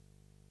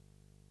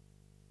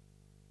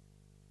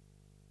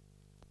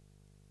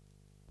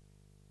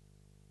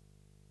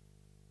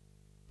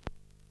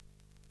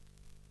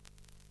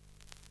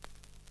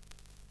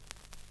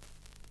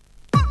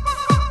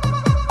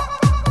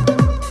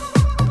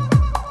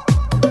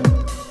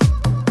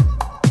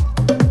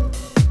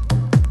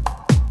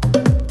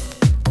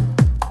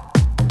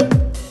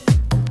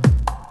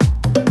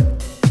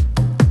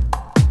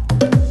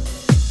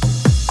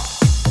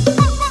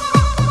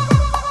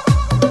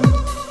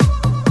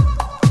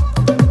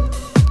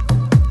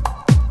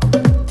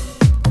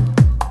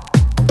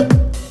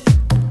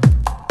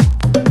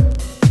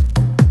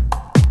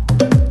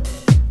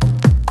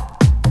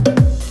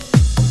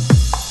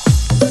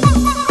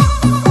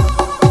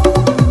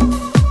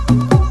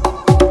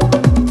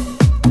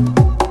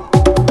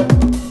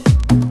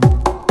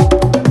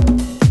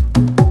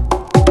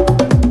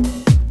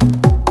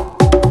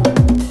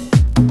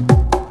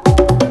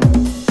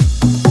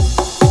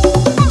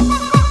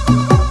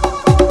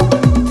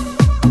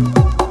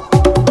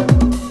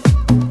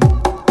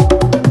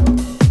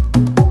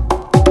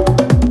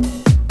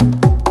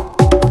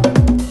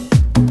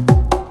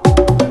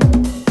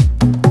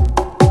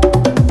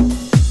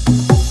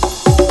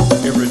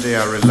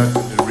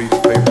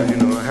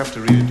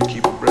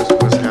keep abreast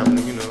of what's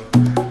happening, you know.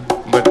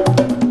 But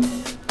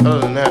other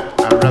than that,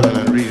 I'd rather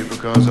not read it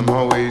because I'm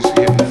always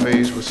hit in the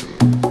face with some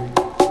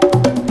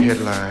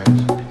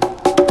headlines.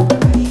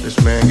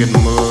 This man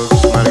getting mugged,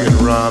 somebody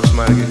getting robbed,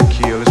 somebody getting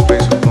killed, this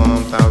place was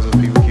bombed, thousands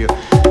of people killed.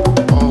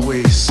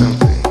 Always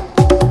something.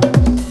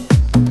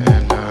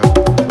 And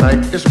like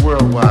it's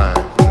worldwide,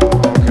 you know,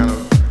 all kind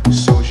of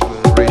social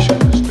and racial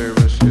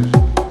disturbances,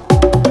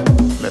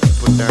 let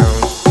put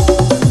downs.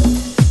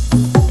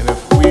 And if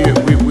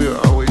we're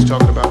always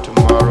talking about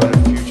tomorrow and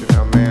the future,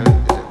 how man is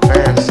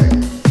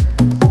advancing.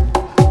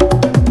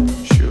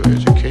 Sure,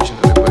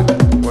 educationally, but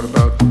what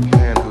about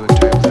manhood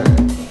type thing,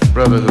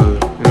 brotherhood,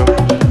 you know?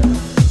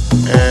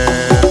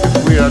 And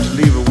if we are to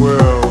leave a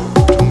world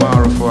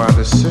tomorrow for our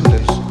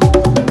descendants,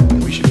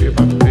 we should be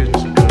about the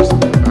business of doing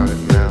something about it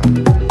now.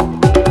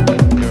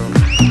 You know?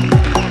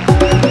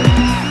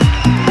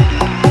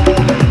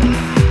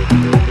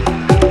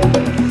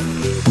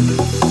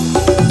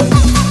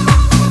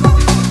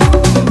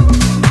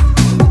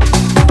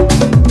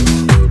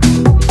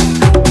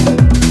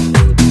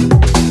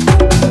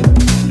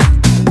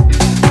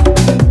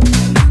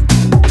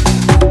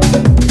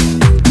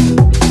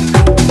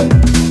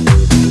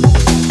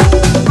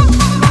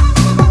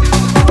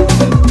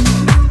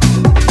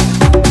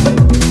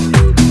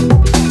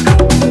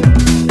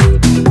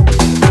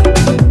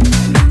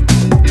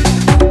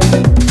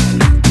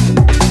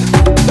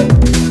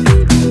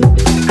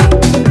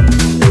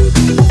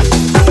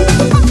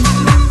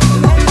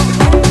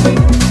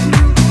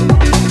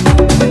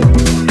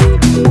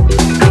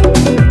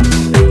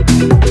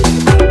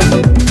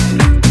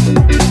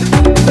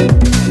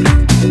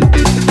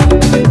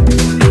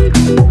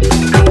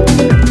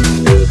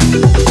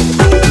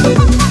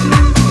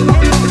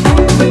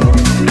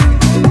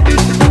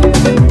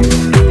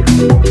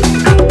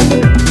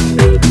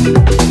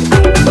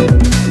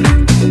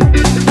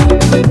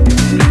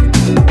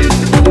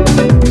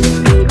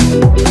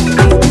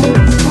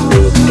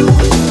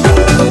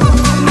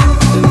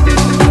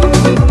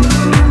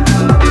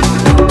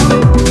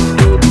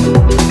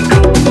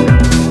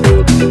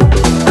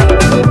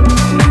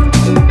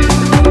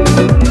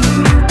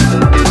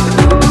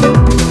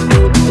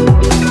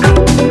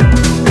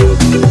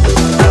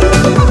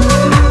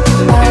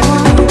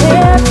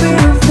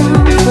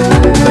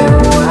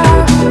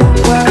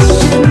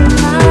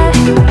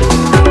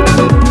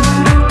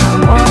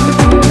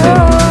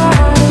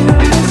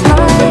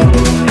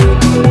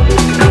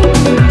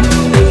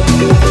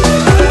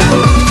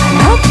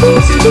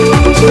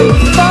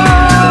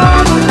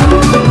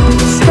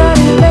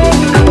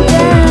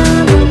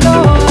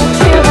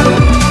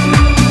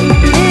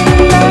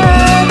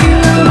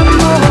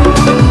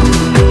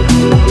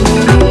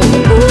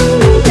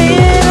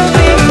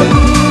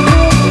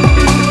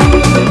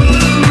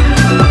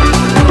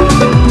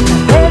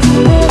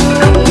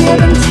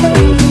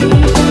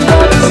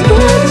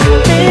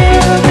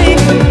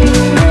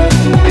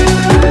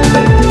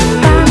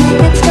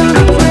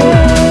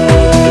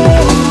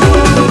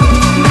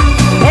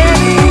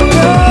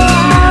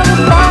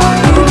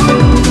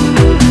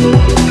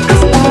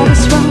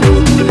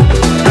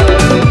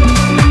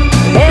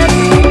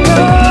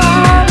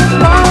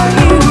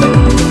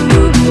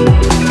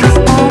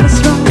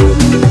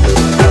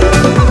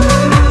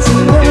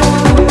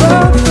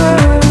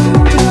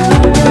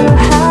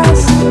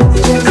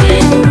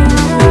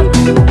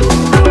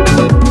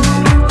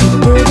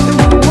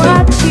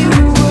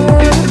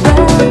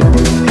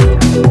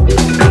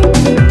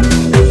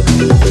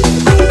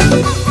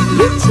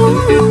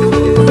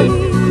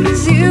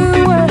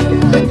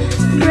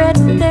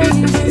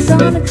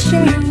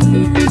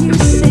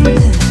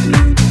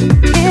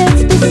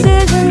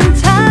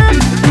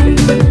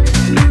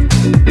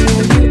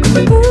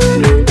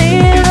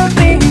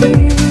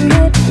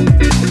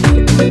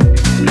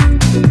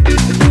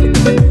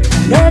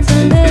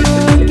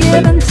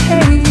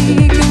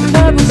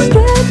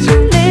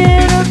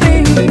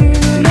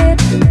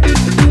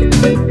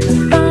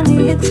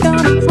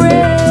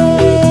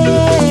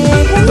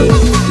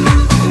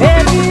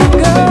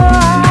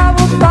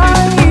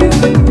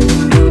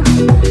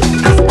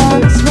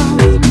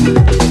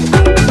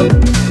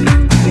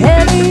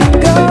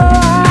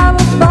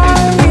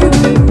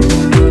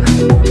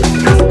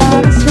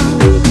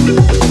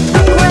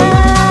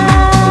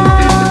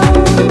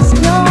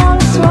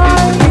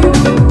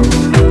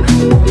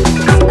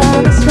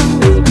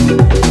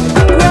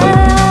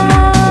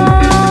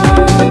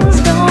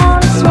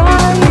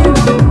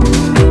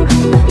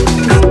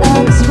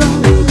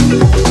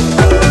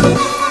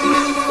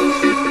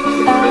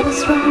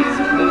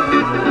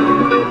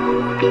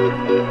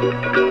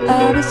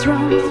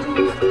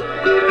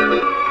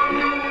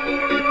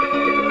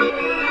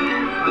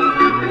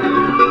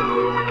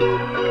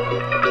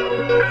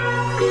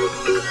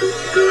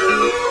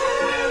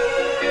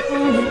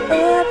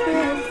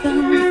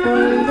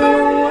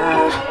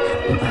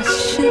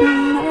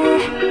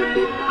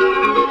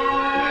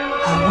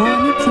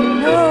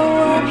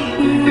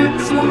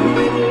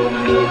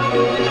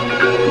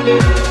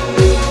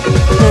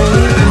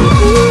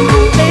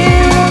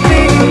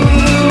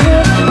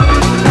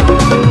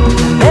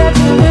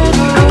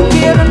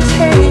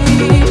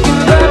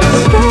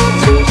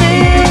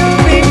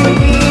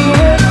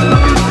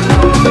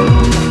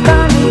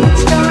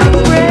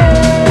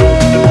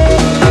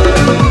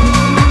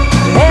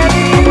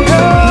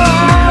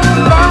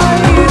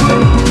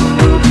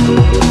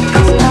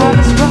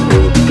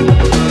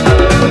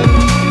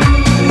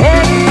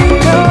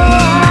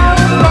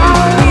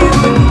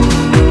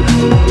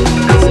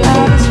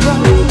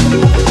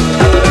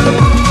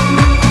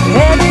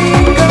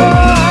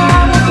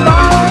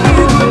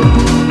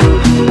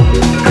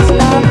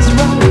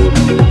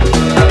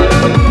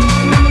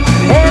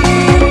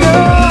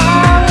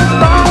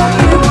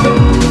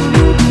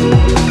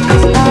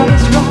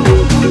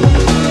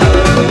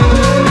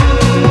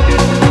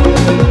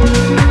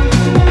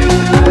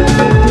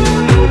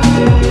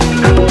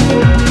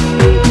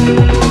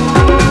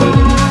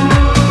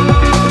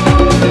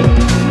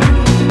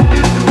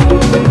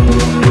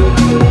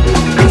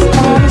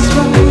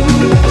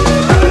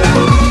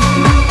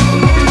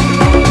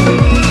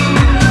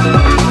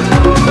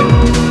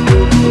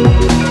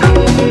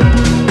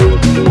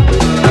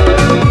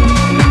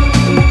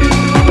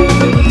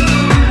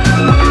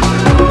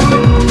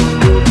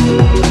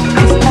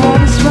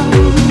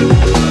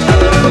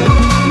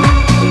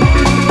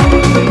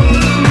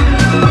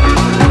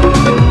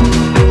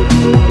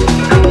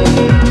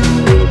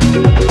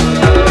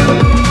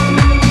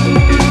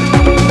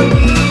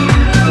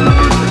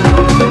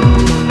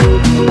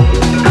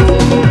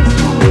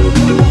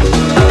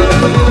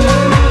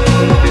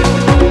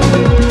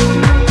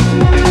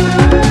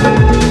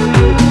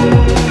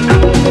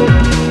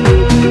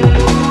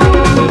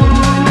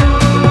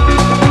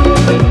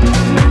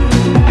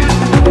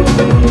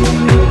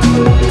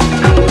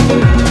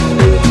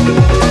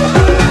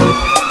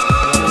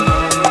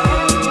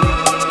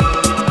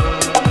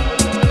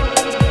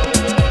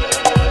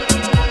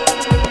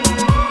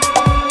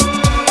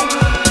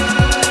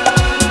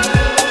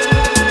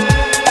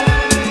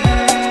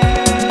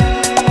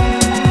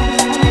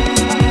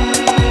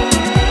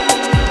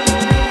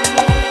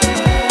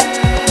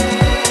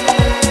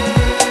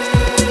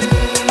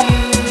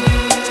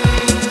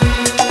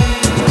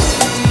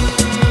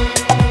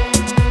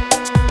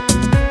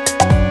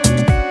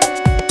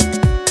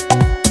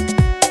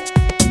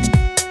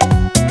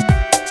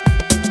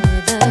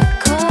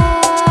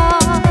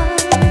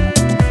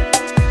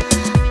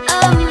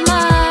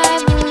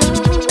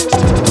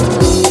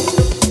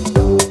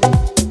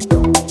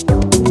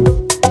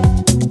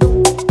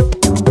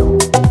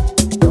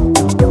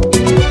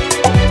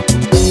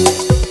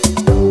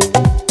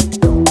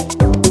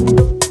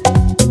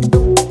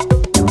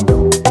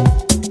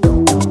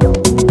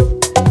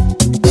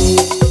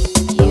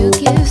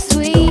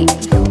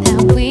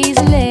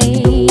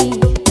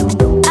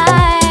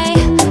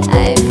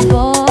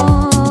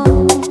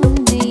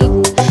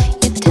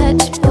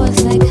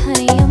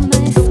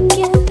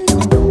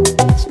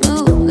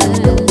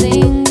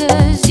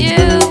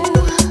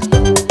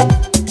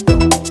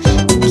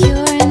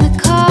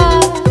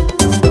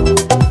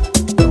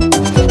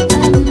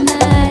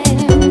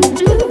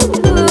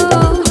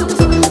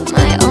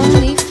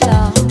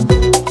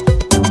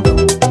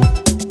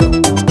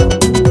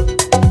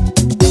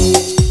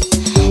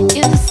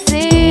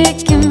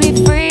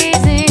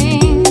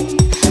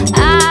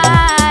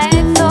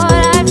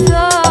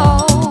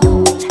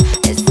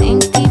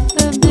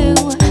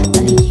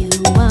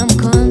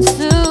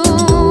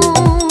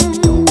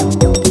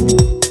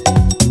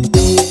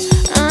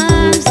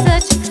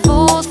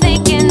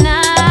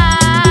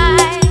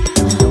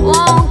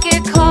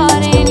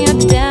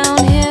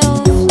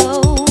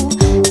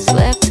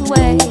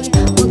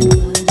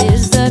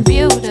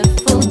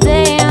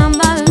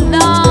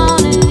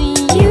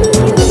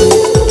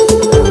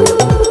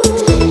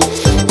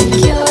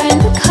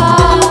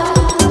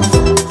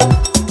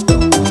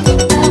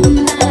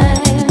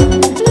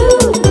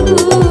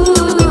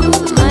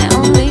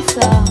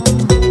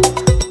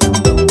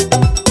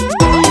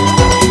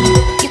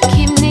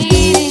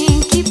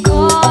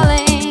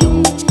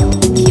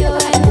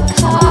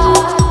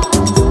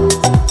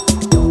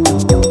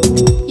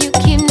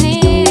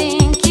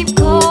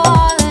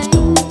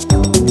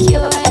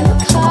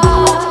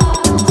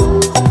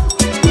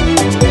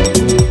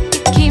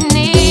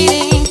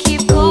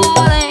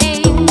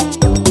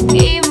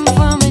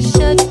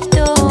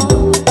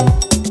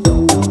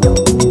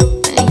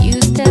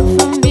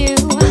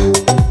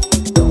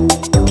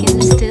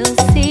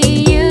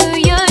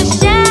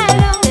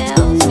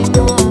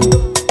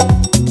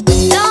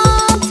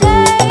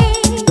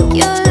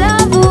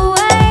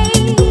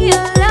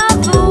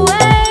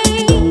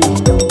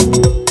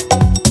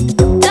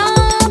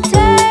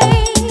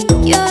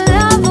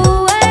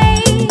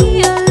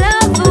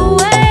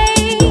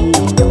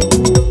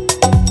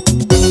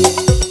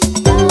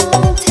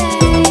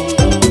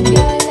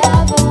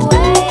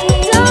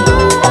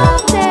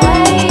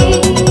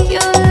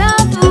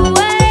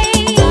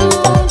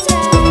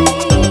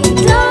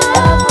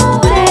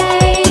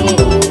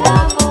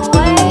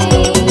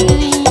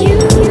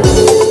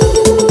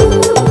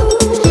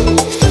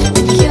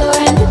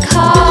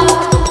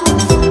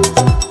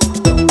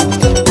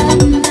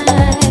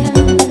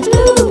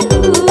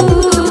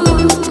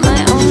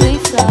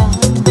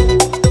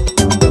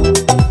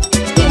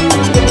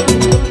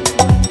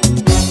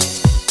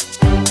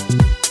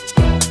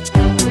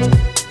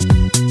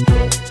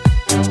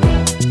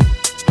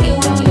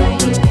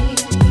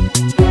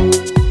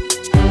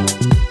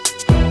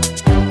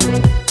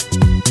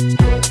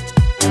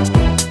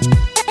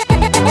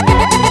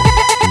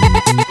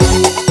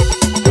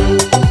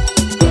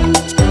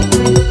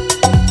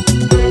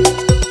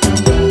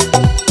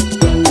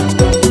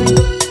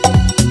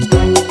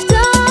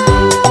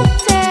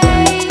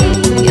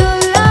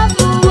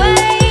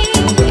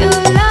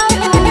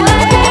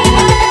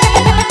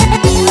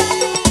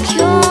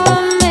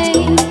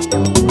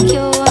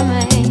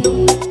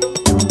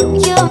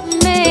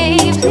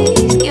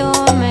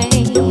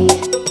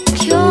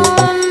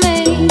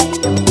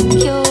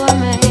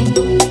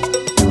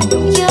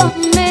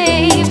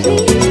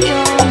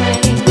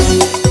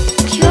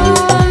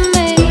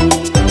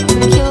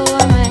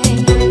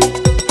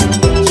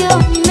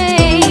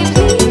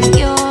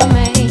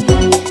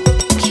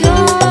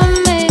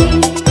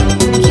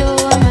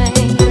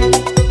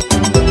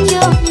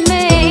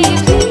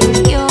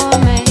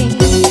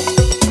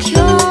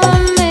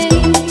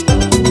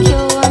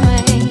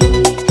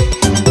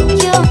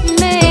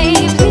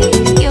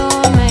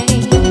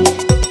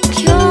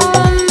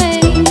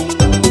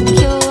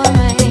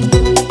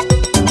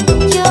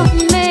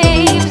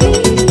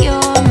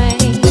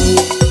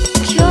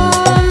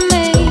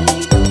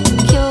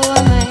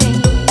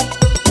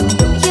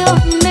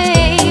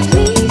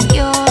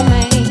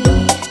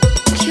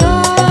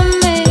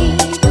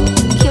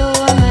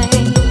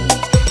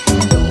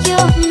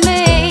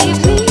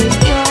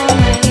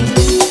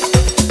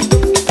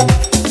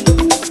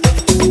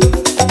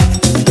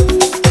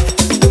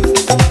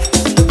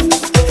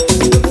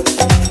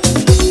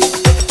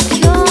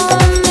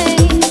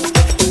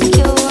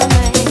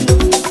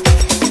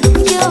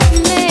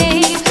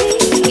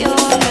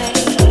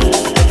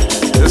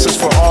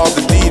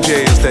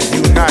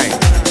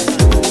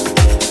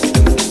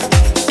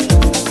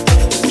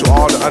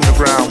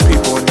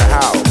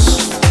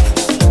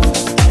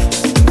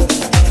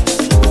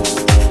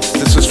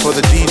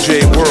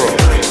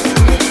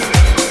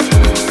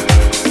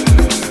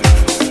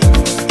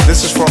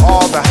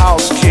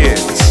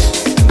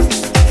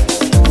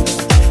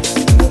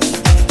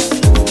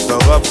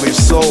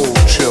 soul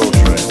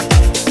children.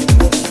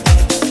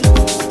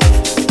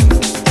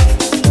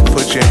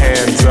 Put your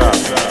hands up.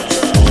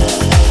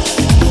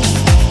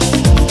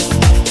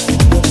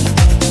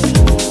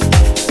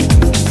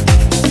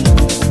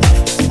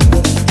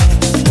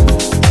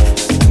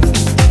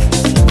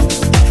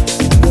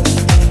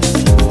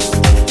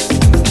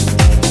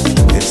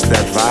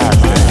 That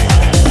vibe thing.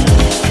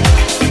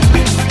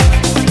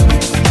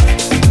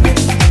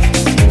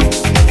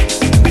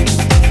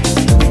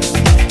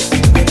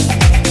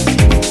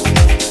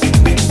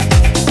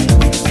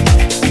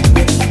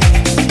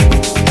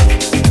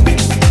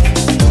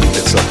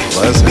 It's a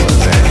pleasant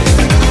thing.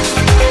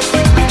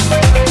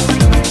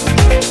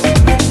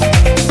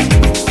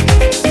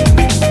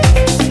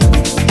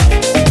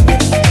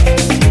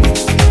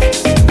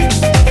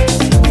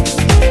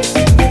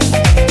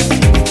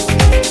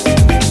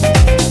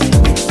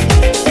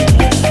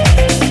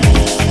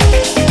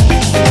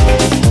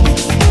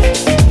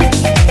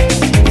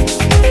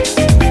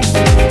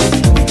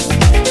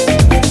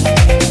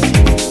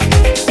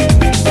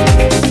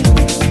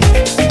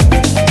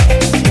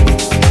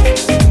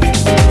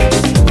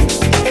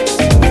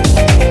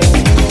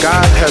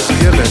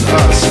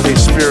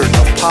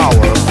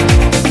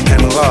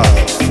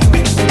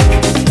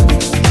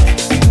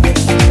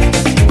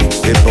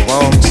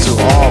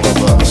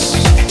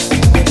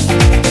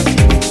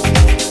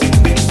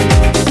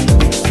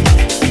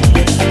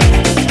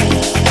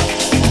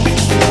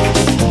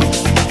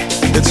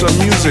 It's a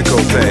musical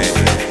thing.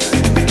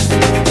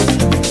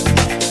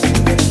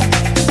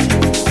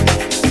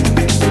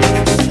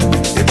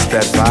 It's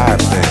that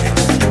vibe thing.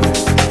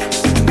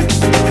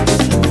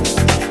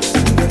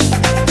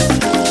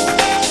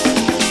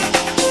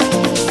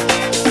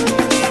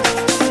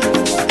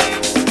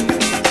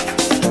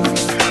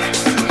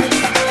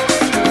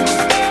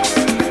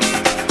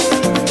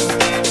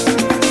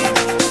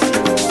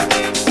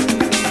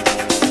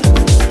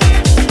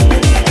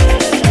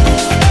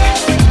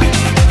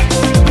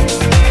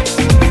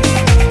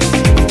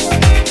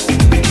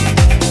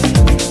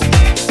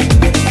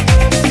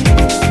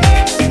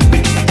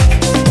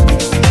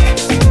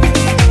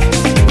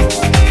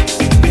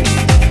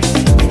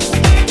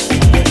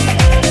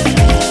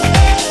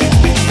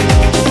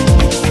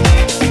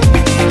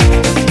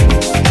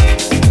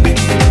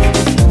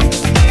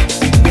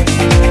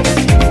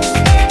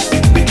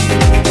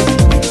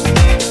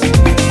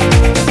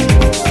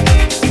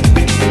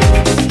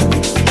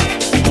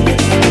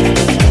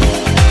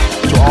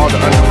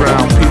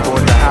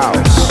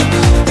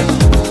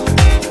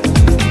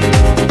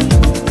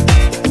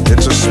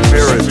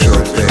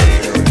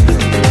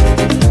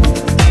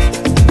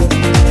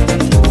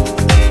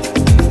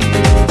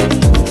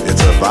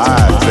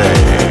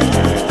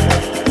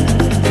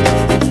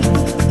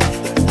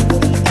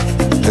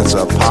 It's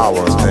a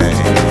power thing.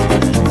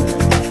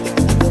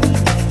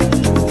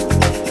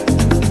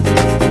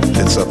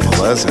 It's a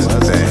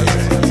pleasant thing.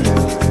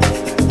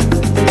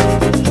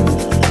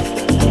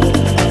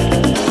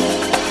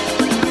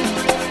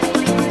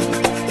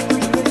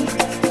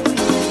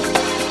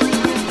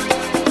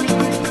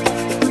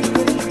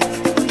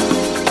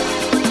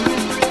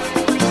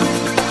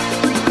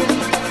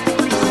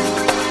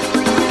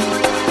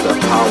 The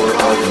power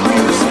of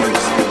music.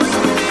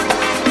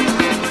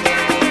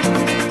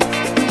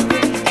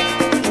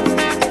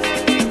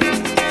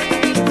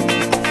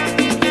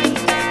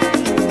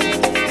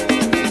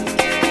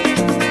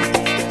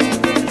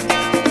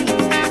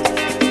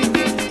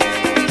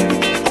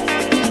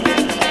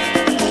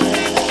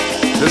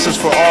 This is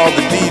for all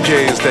the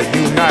DJs that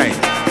unite.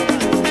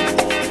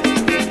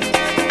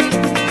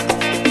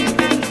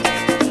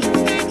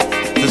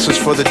 This is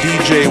for the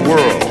DJ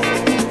world.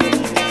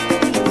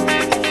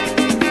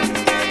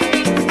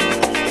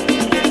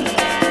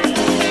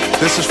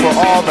 This is for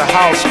all the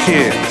house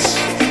kids.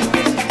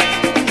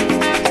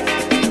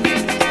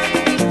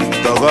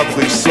 The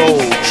lovely soul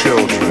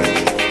children.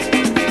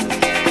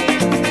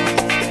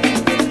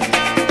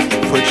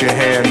 Put your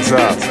hands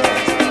up.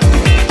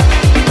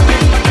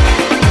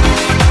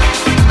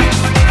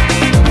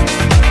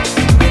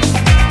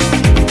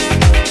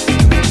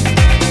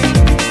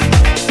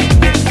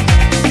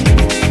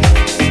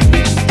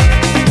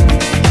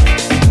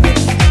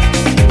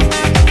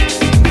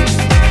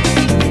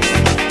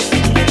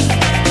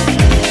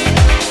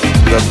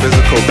 The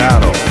physical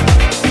battle,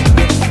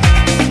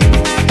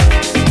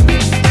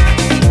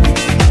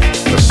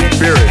 the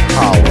spirit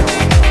power,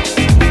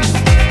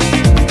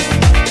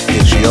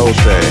 it's your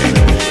thing.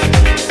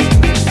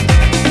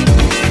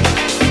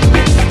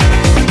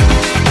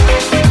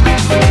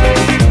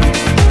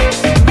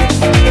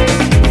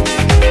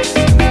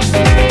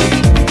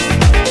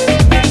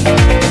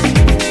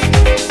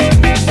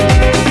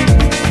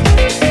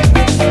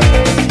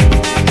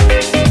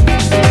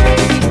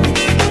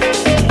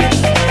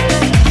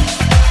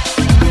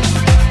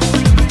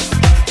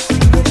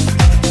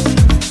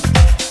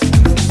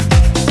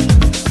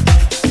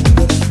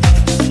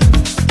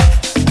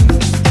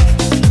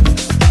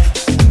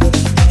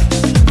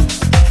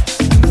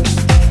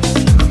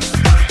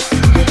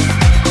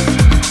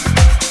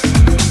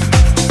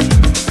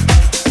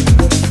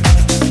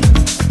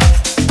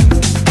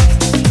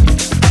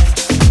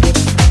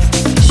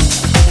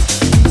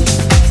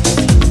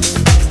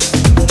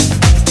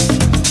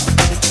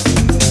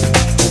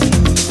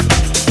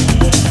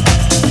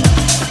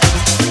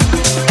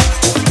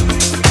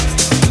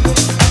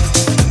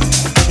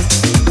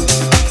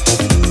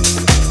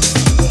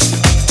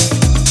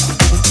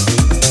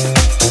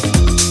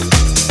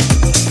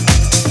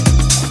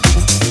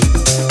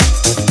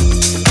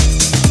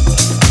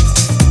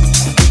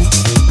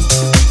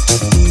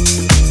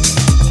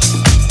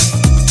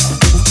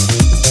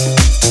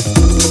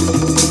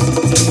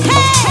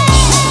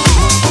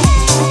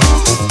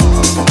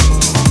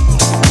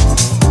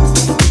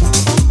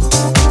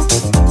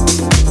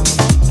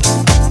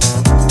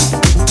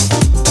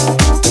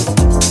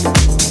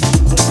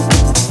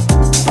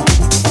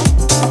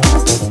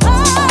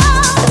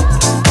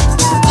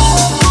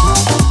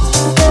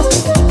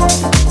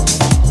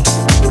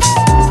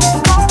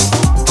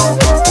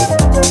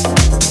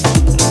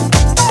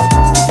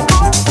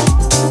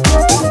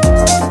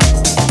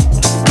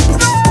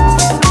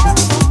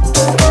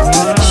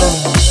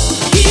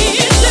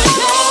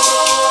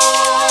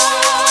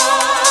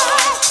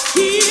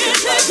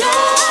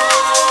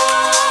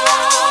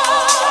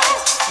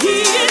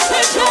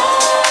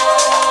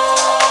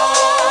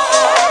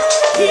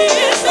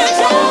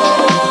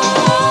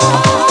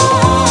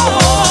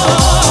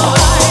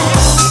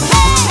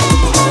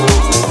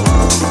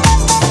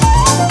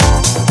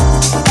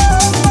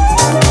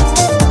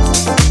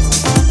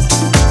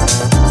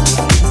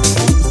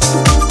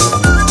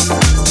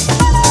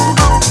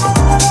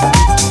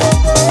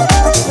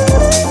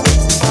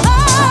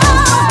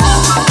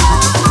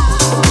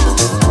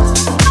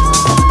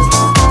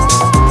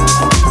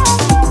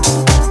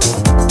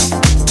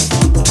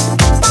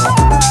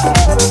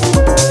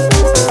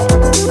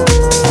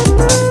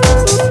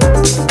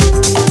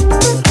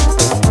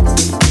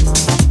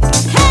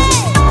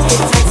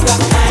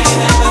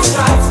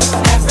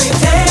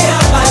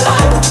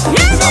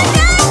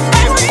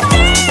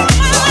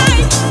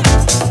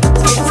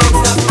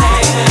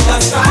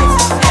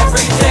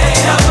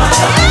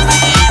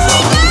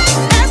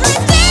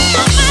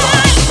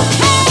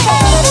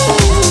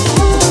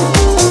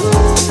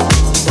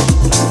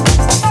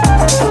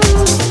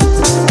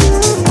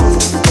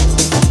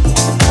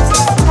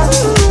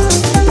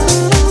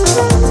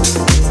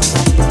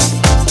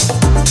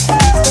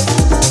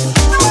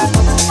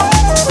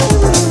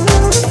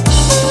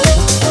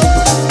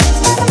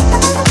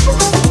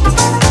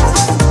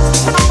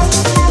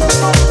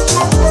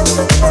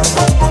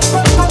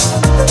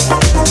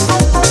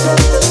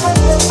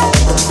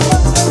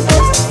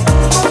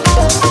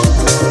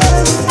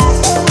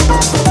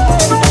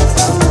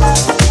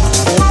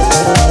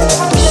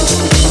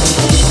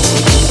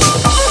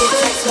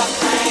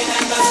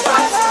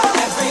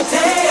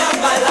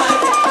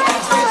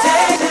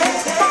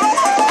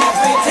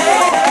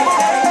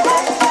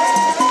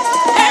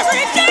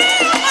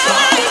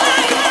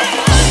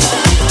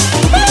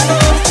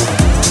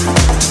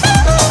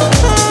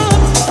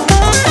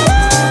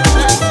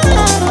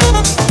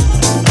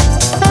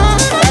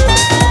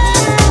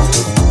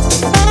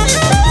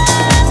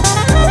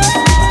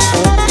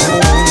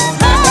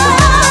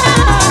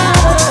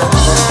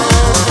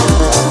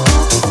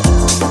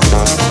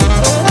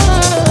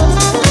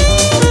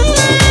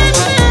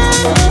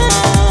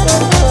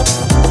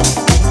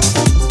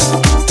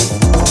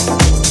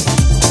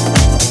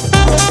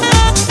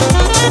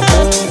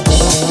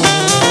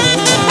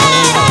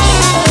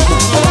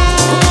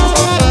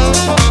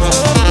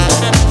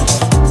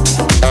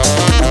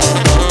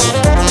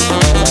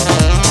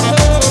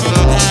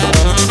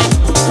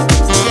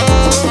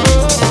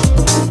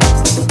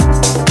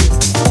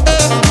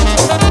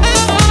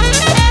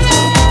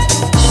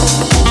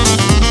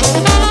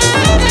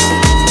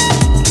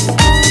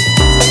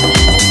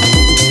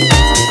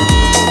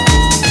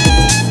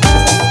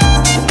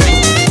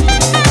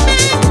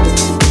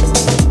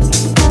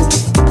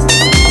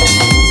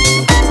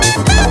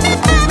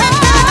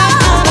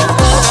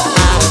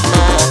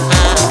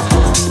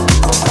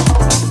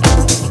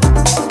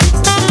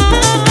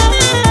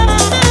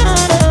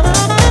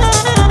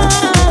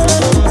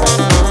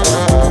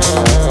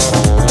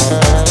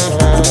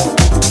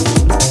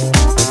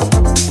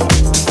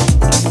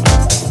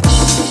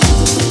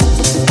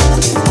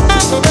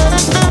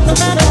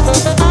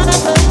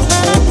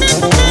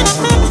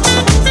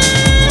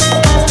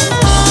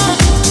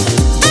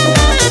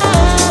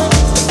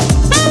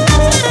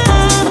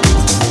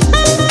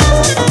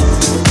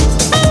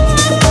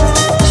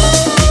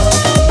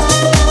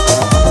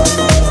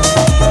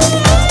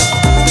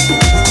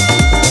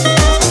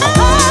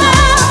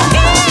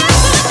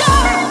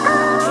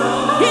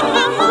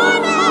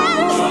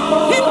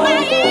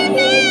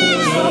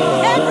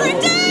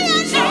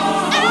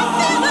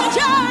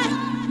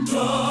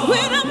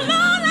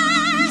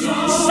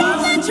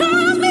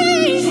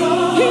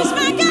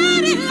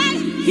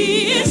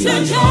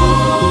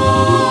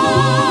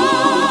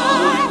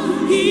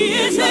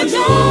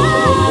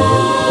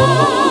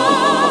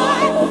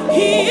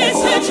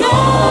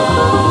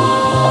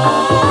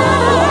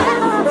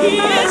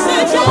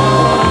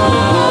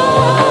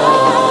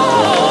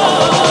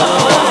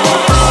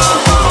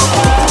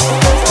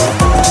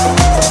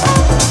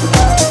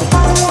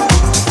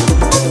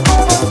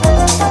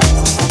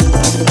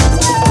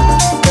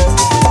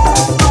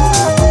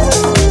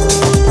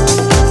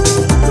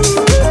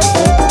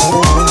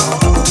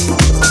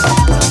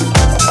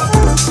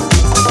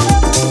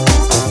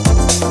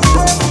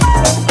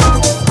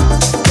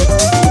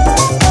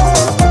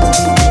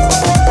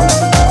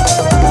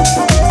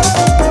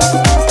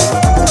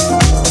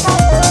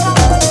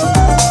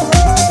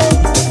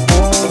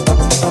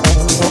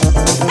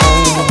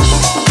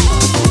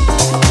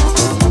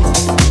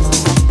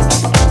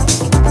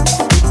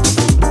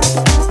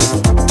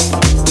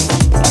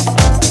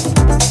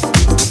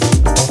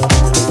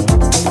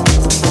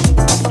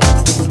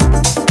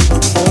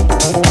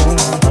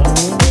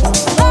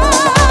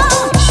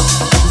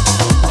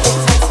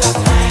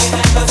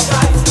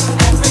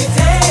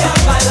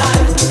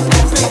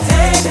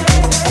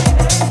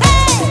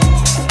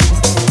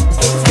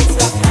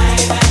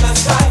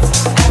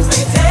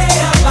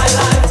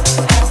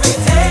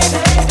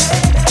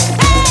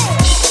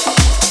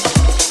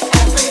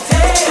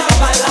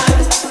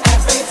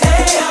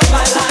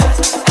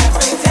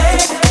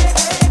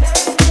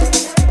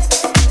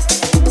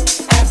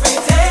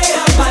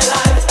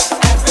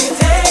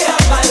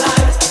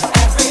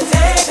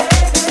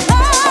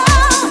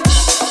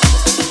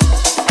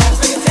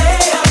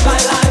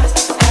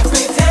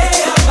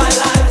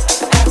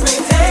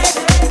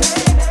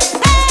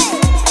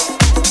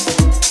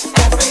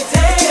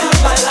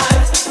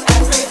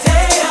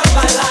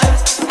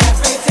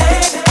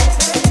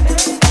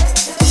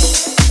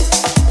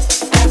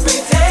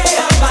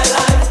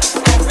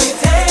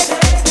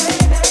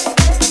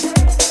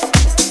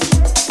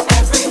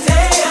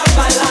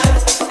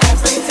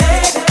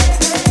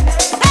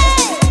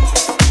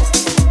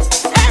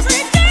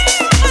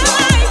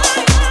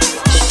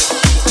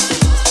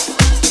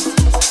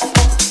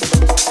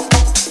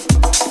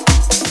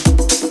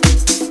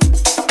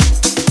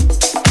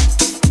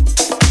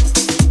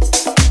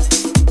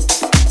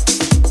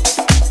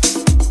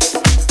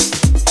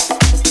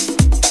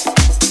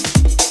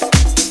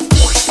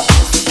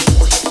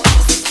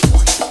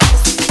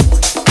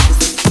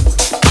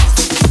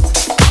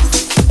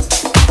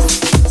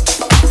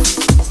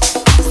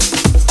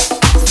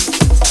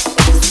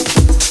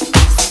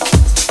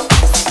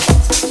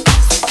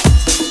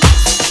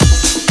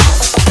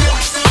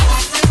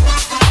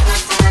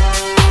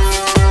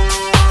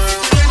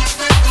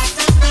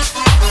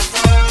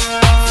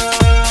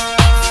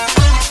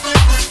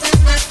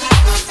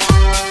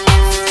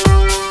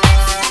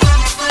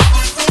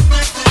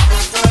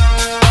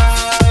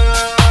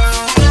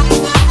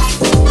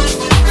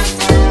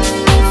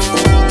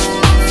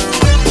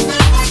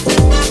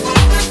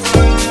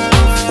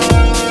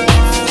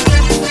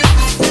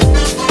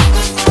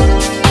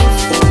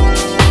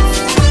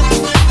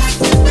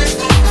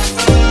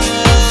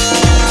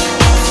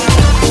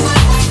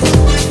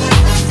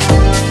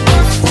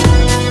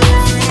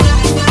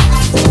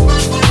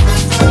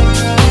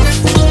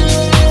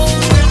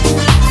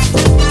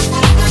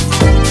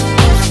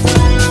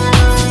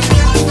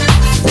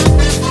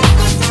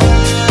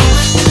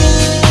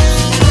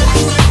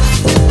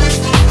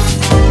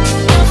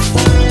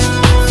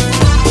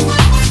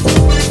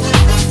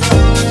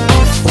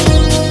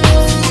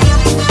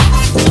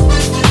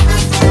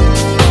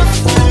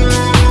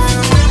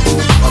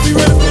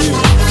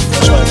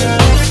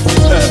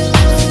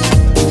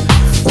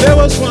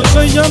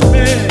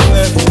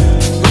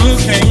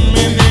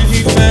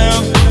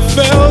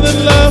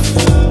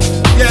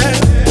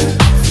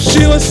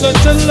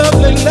 such a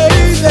lovely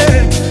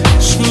lady.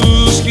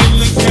 Smooth skin,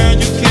 the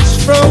kind you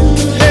kiss from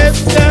head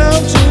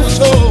down to her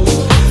toes.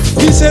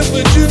 He said,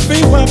 would you be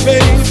my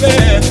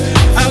baby?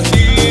 I'll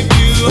give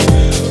you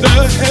the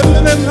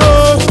heaven and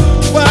hope.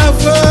 Why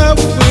what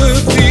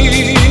would be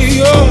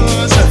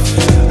yours?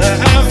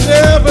 I'll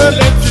never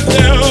let you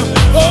down.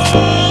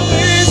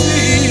 Always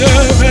be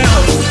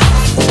around.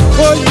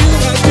 For you,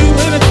 I'll do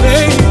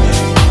anything.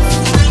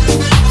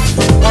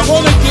 I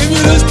wanna give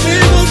you this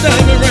big old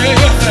diamond ring.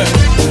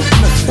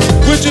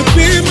 Would you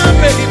be my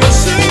baby?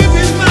 Save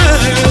his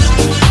mind.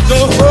 The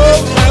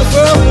whole wide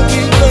world will be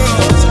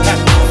yours.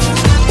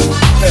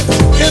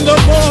 In the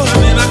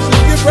morning, I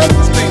cook your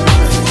breakfast, baby.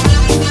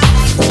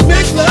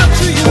 Make love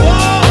to you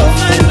all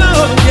night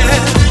long, yeah.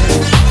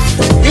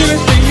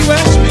 Anything you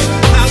ask me,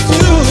 I'll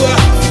do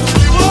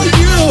for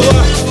you.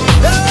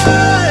 Yeah,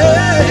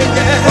 yeah.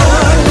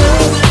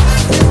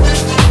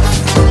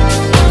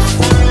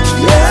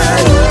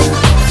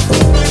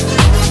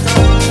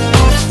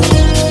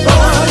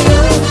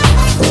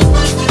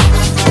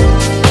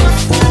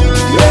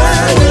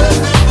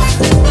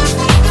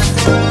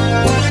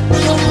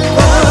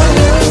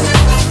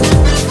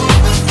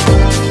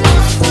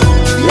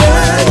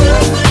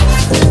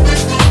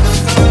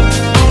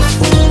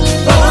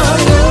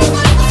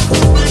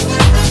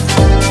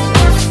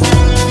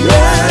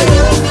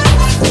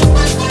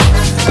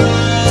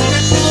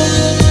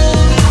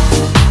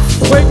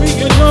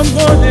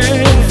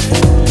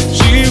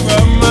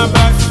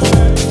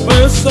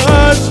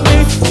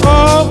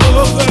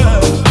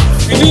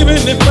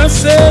 If I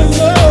said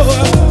no,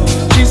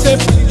 she said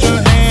put your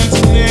hands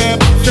in the air,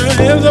 put your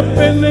hands up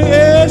in the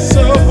air,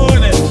 so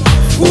horny.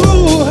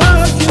 Ooh,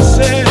 how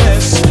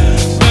kisses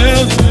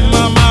melt in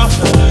my mouth.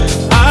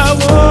 I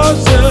want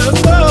to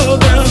go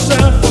down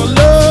south for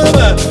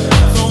love.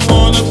 Don't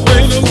wanna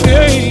play no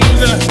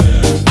games,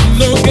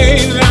 no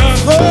games. I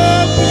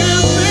hope you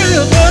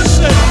feel the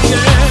same,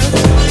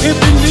 yeah. If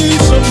you need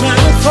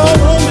somebody, call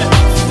on me.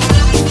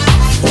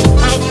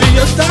 I'll be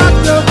your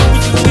doctor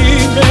if you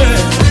need me.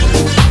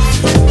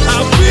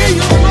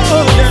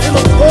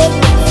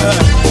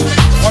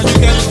 All you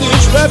gotta do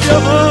is wrap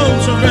your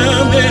arms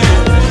around me.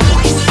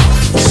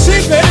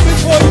 See, baby,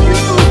 for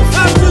you,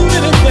 I'll do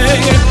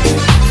anything.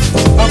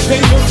 I'll pay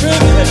your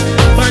rent,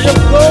 buy your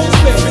clothes,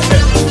 baby.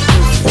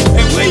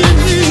 And when you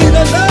need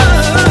a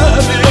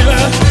love, man,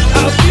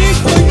 I'll be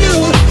for you.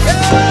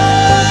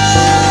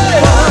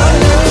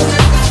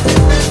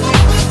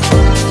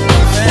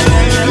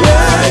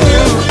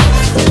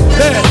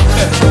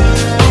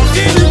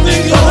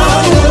 Anything you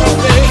want,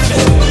 baby.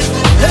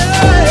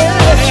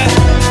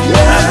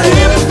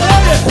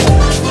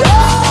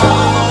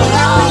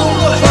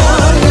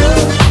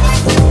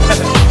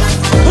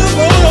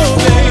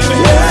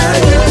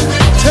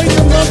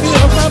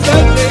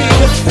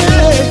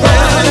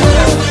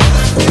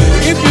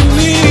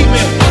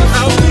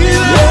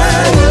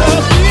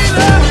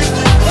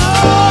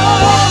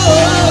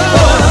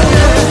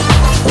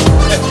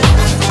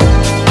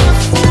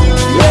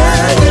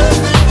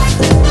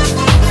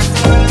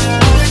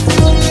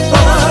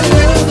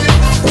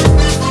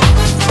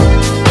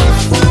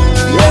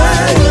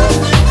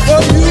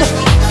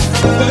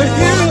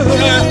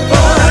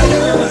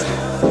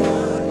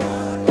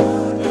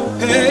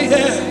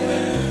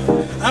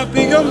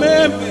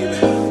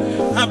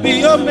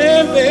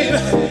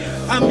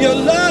 I'm your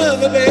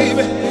lover,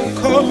 baby.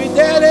 Call me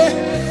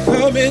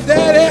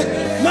daddy,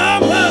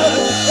 mama.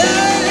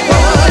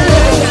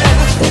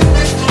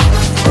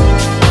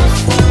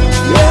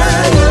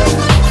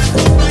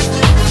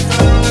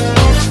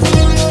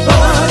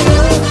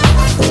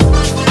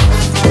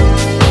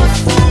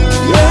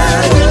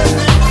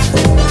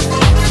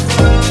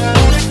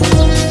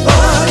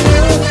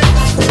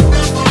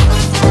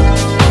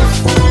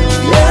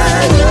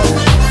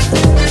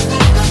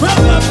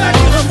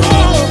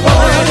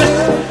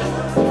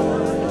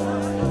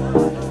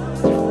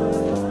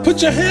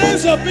 Put your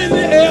hands up in the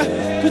air,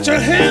 put your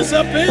hands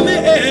up in the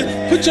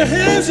air, put your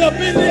hands up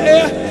in the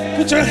air,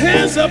 put your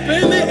hands up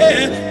in the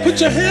air,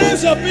 put your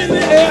hands up in the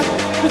air,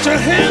 put your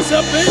hands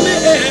up in the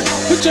air,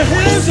 put your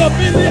hands up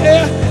in the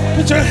air,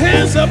 put your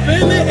hands up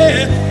in the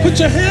air, put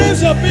your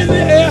hands up in the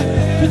air,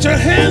 put your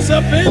hands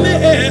up in the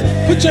air,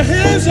 put your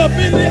hands up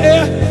in the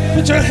air,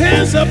 put your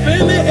hands up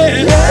in the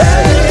air. Yeah.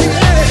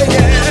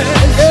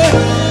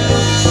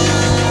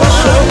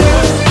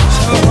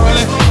 So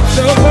horny,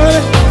 so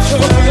horny, so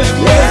horny,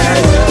 yeah.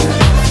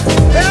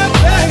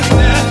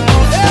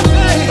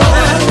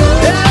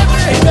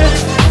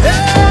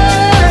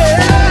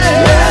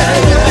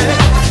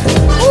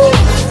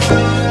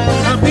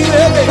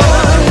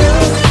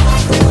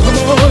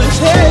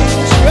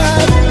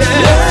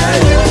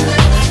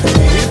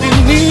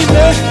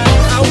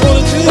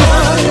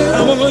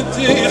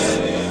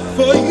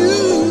 For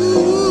you.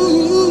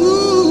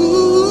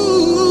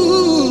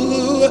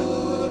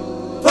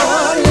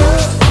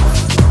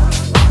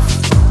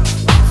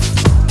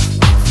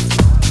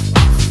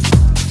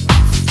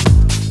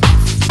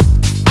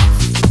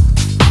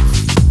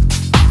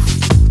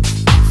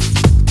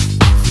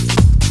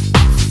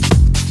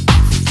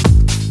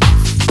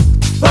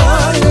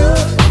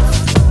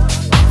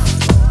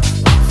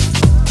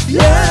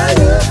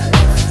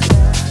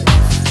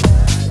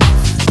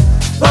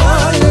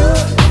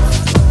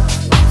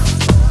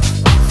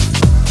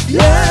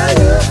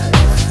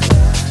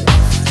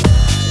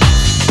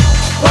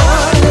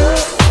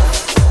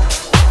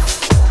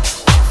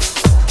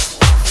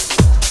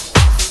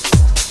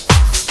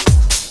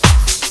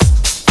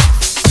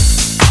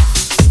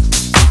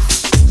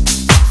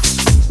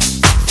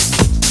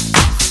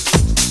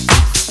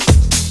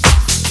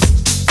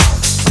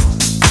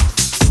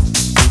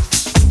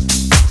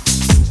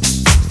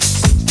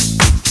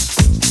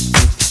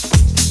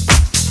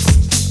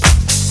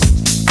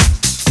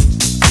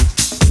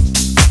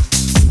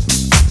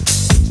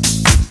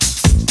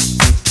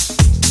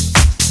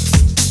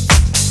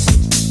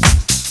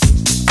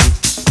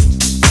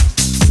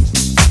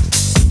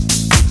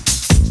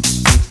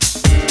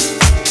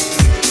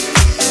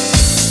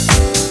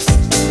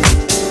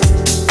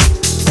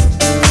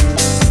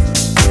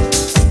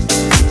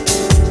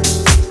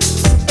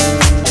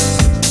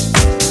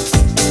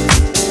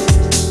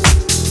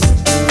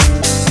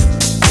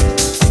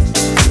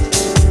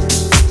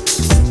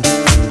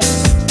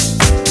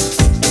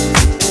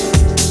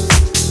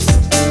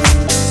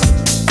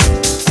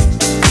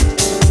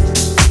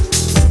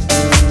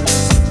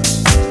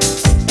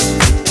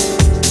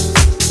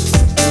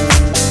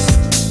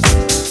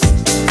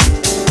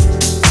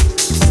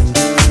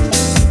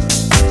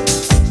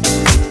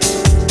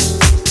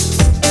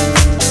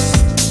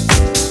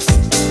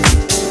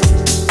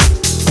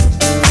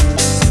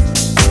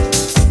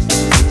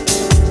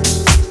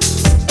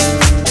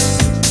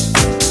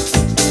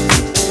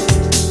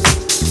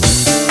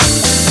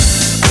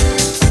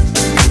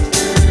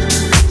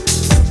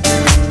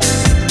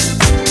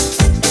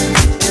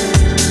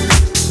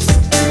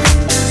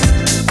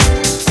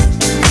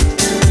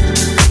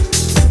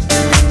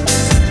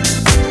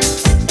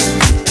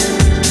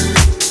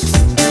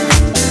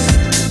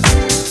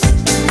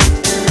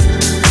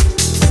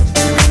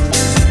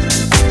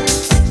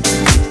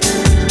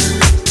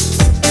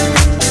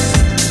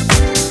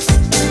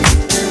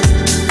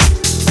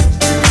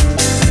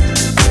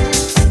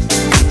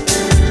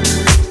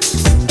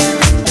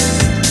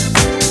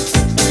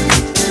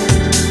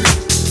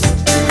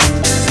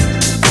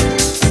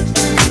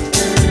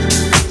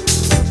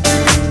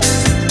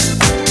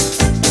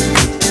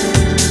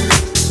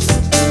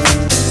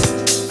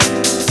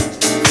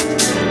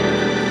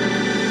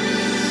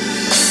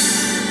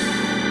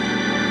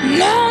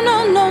 No,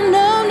 no, no,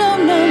 no, no,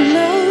 no,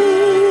 no.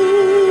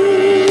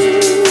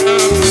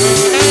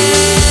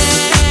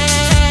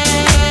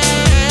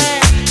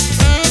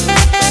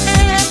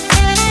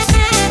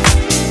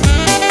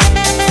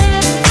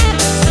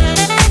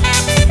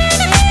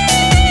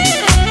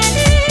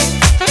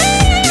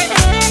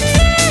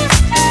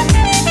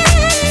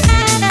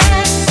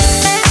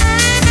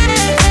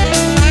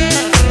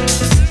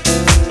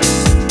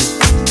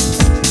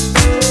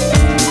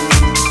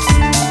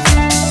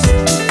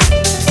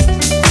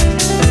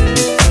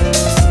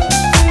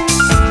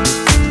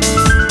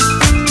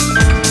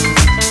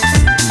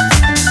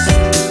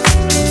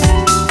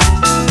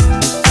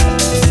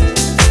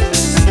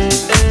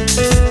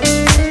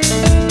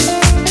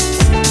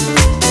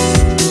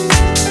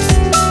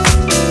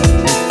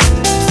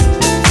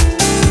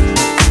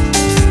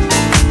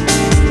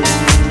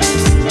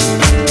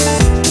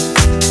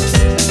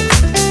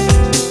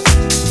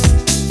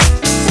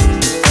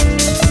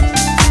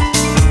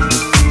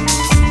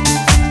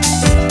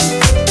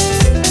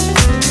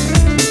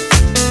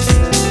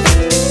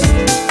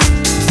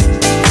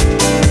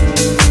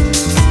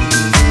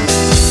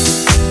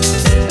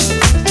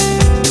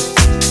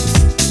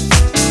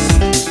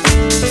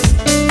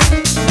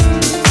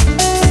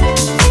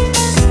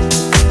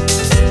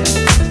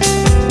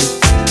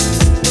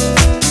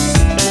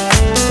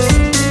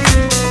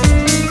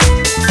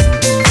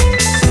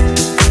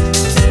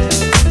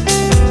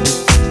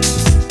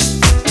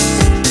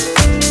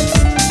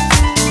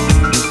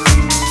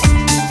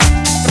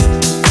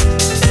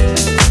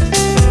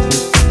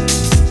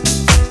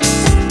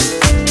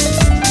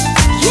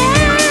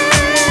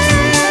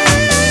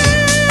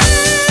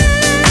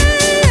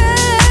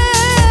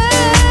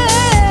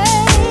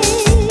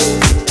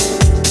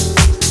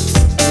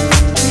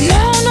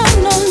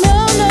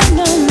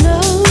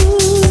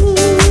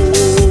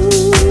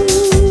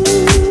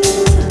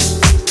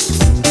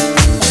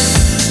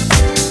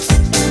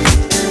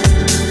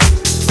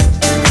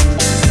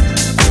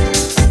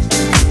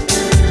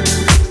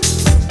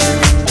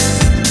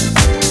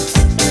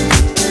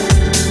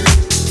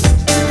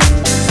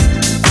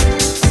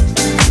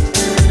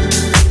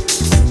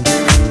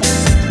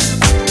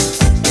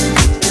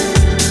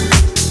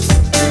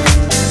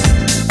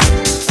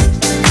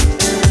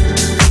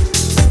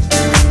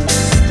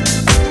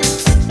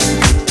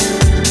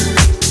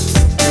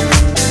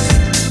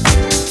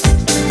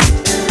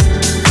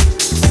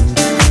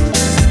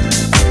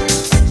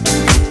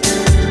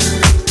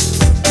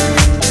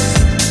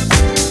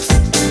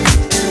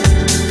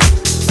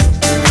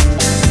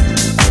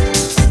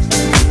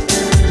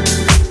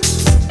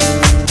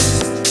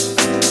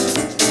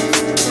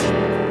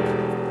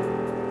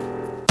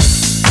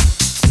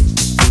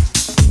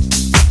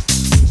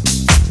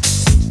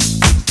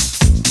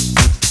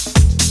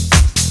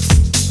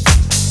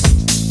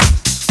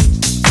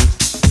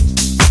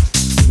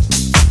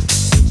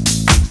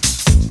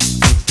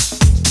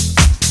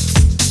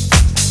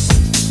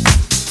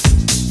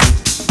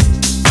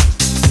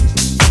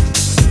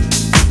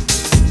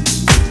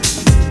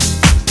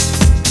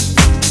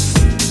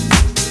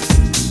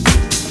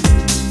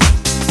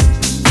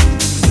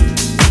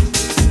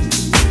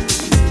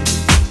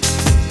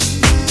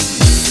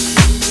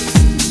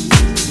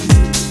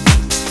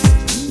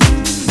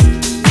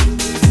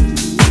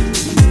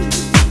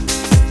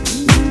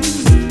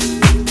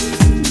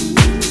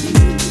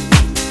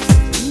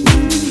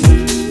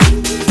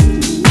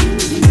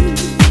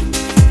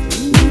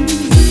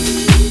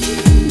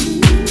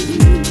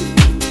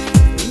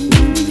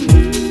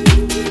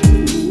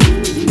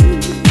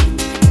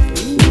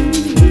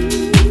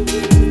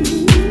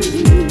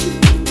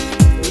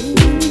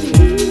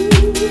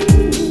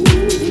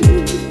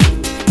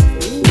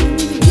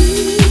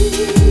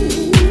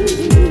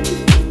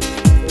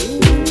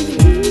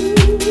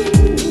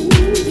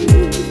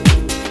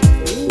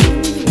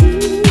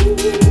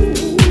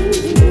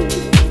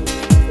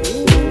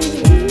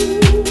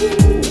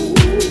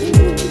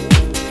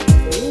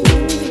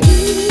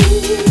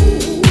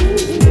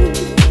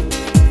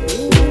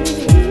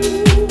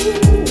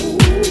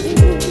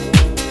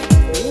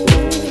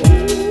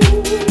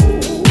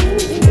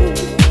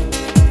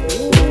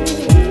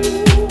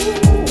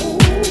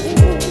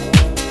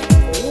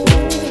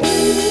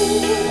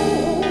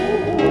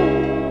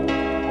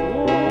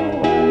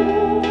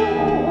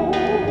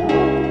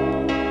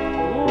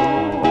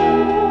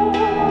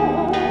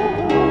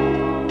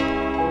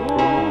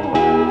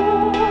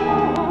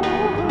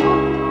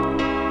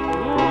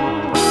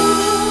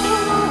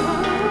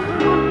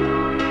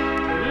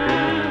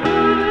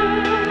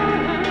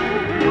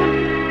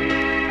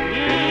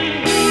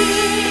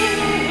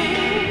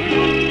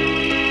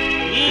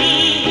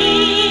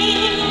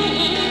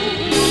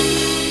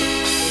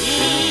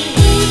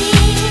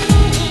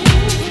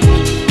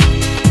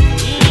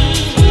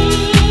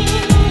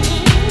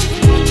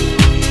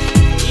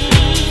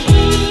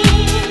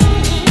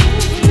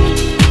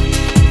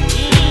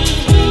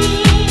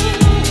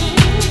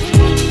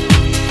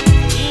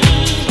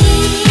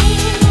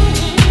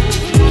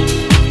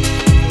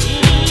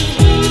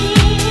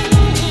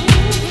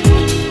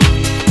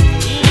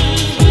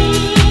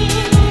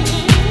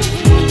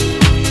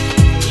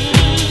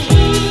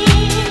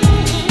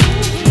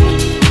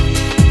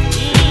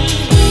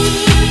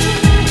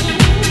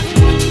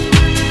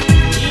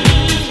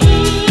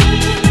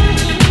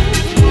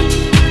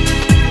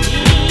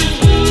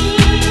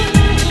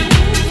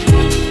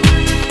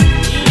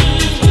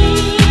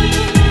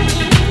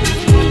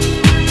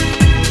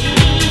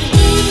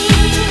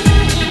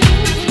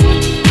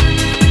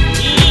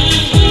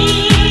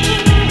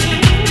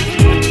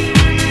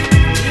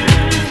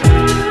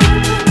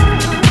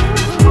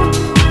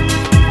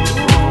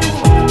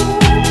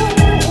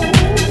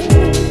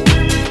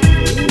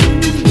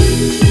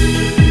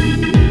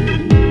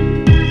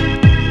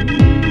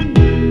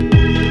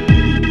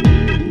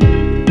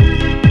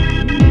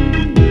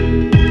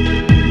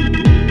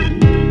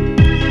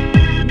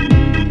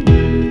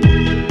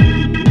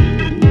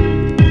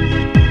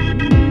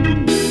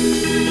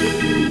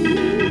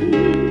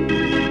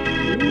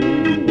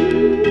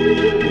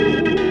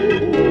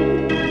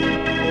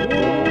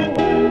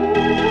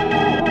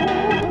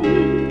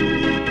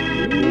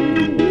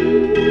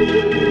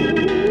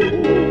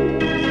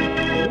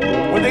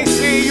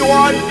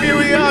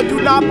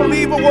 Do not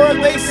believe a word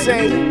they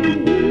say.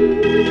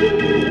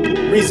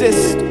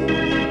 Resist.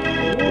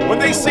 When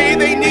they say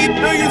they need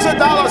billions of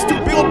dollars to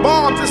build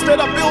bombs instead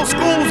of build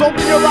schools,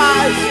 open your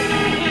eyes.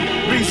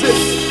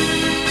 Resist.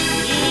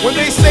 When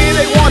they say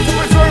they want to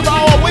preserve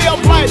our way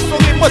of life, so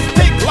they must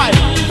take life,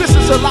 this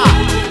is a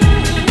lie.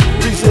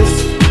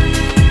 Resist.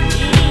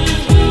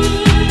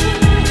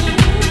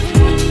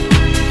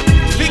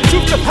 Speak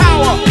truth to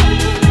power.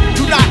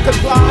 Do not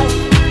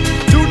comply.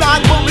 Do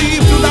not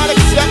believe. Do not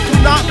accept. Do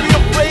not be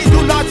afraid.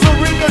 Do not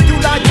surrender. Do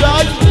not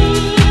judge.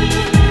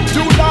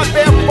 Do not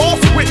bear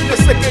false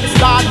witness against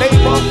thy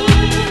neighbor.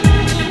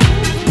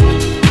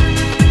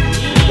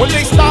 When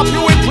they stop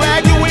you and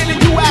drag you in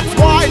and you ask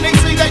why, and they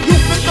say that you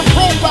fit the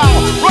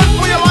profile, run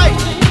for your life.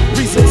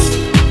 Resist.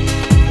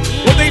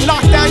 When they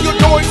knock down your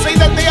door and say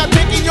that they are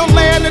taking your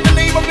land in the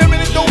name of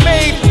eminent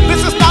domain,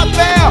 this is not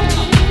fair.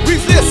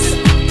 Resist.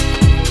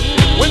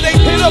 When they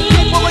pit a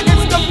people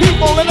against the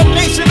people and a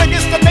nation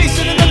against the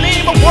nation in the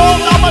name of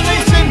world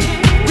domination,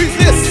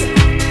 resist.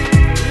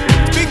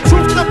 Speak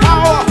truth to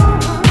power.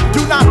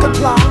 Do not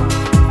comply.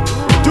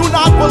 Do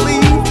not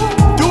believe.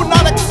 Do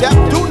not accept.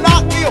 Do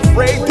not be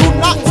afraid. Do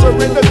not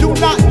surrender. Do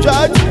not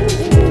judge.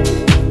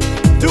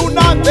 Do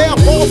not bear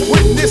false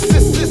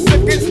witnesses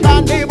against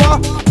thy neighbor.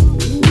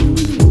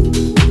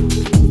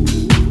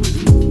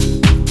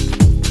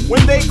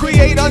 When they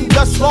create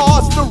unjust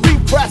laws to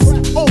repress,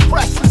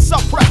 oppress, and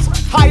suppress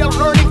higher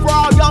learning for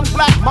our young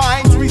black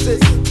minds,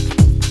 resist.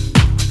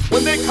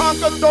 When they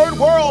conquer third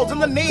worlds in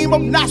the name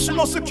of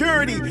national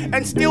security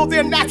and steal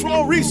their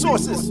natural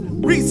resources,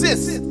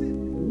 resist.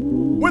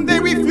 When they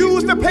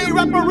refuse to pay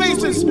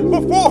reparations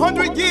for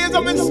 400 years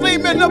of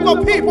enslavement of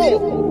the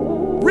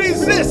people,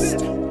 resist.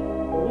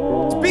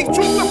 Speak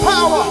truth to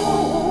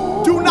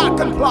power. Do not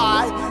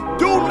comply.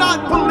 Do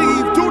not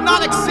believe. Do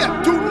not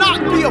accept. Do not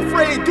be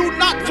afraid. Do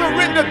not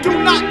surrender.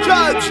 Do not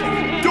judge.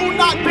 Do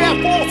not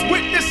bear false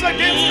witness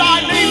against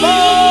thy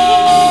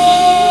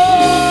neighbor.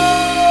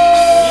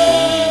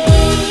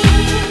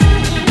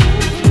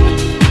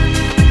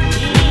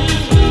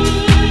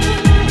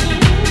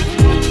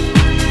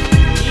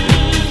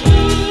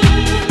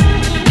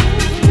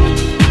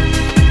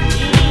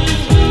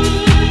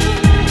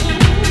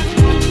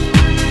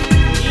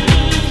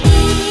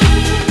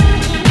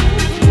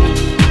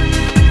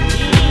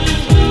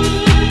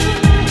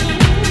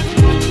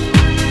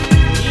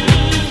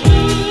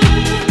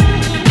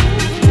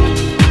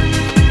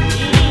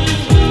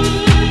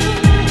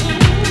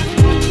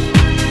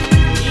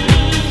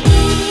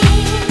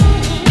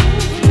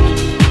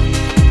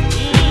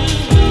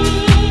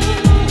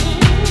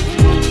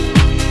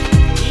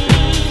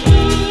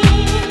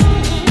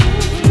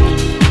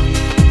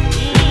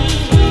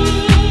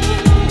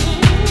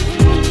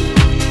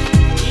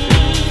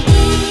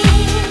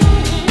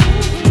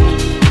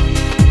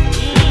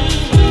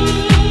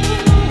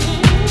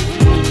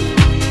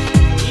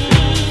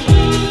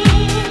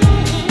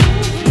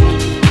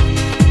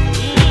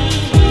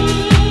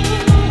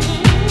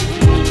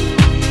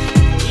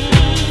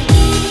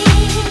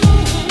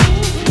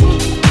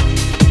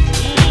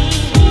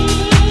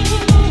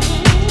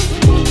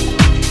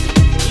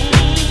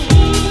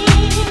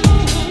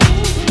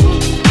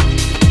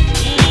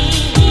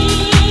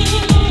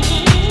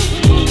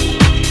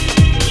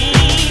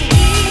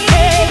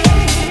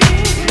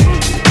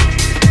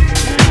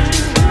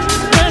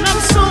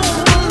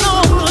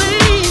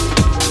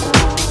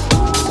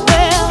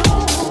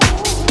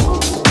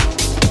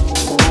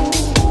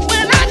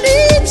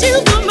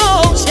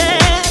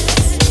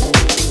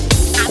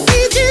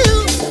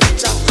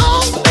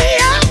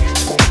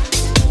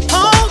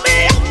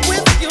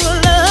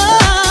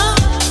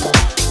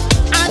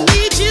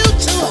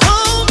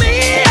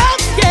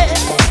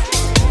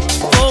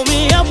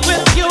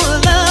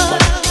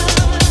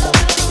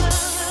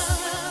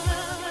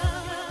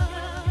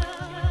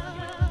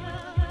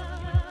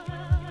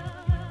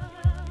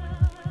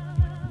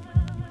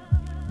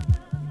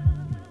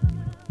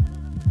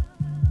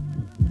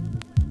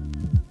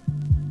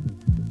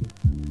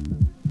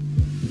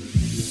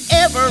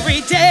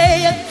 every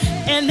day,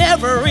 in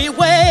every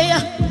way,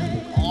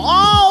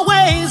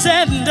 always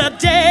and a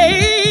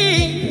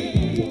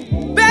day.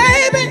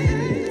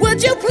 Baby,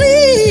 would you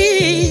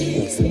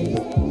please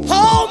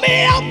hold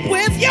me up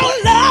with your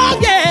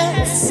love?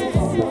 Yes,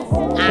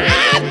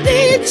 I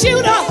need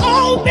you to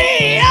hold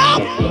me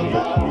up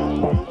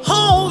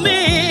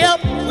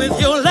with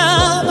your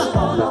love.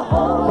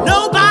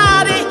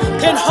 Nobody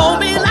can hold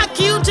me like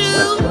you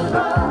do.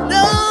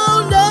 No,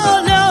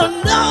 no, no,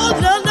 no,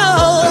 no, no.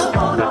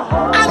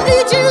 I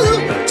need you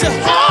to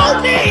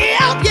hold me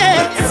up,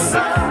 yes.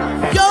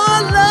 Your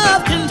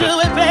love can do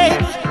it,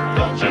 baby.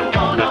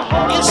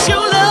 It's your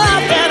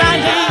love that I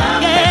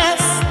need,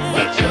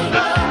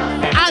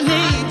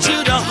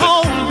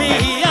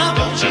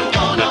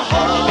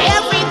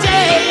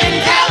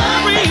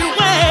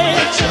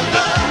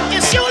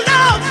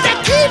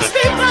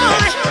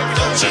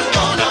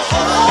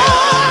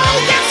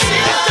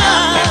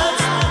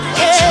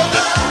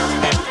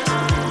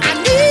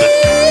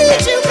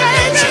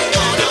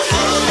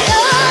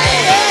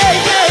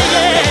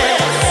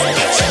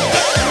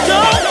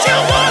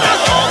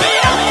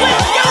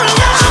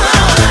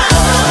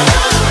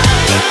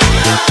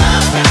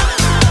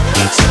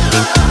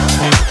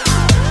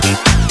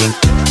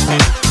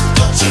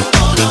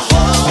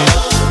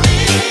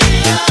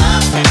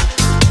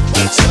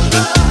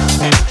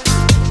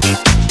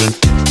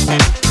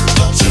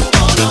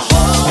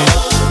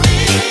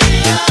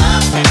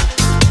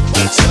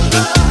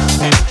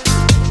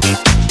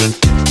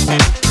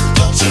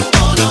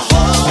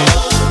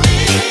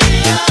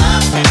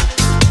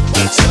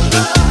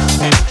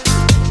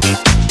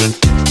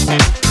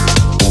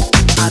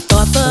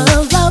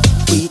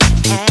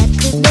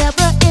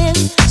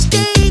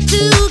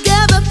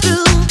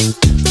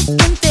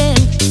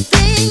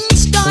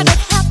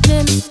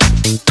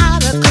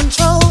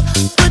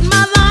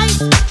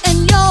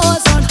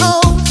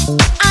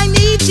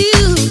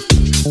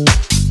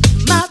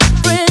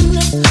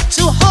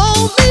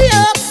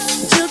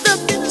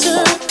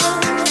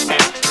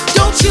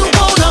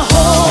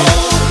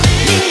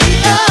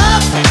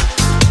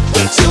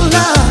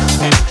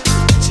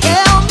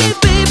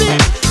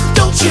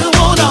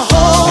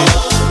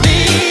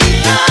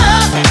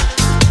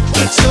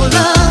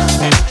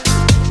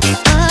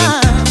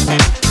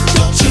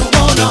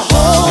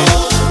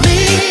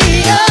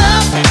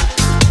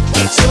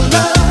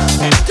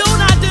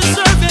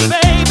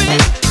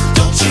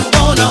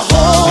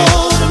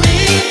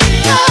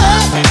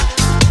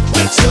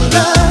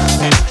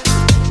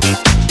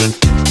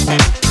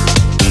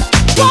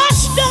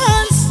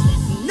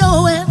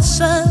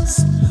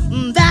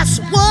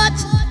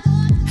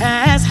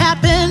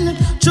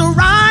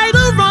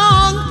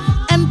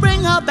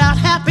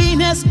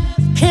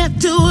 happiness. Can't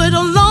do it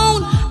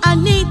alone. I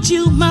need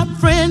you, my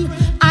friend.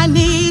 I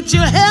need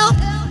your help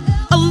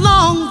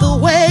along the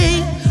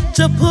way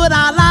to put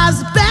our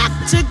lives back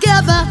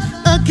together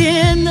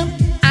again.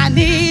 I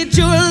need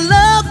your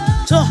love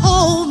to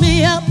hold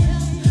me up.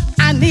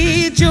 I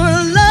need your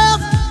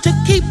love to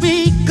keep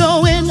me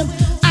going.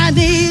 I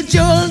need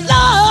your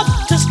love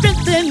to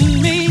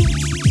strengthen me.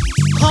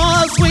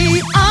 'Cause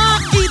we are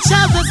each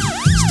other's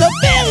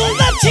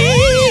stability,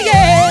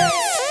 yeah.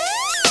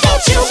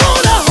 Don't you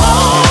wanna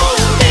hold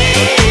me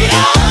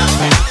up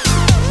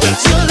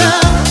with your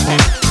love?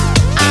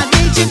 I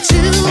need you to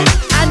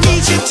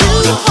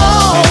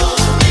hold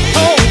me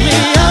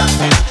up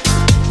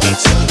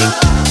with your love.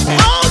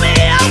 Hold me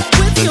up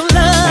with your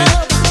love.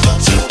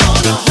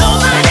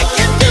 Nobody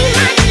can do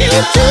like you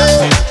do.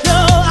 No,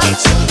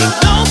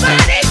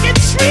 nobody can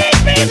treat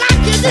me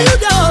like you do.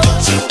 No,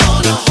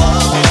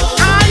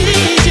 I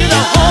need you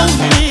to hold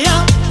me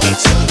up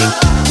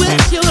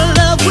with your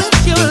love, with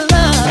your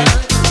love.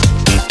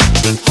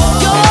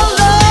 Your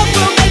love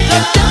will make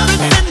a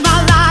difference in my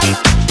life.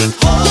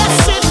 Yes,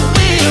 it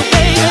will,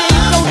 baby.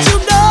 Don't you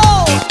know?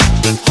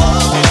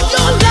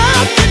 Your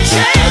love can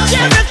change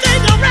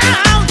everything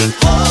around.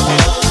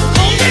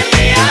 Holding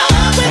me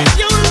up with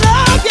your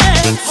love,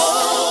 yeah.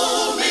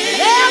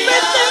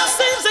 Everything's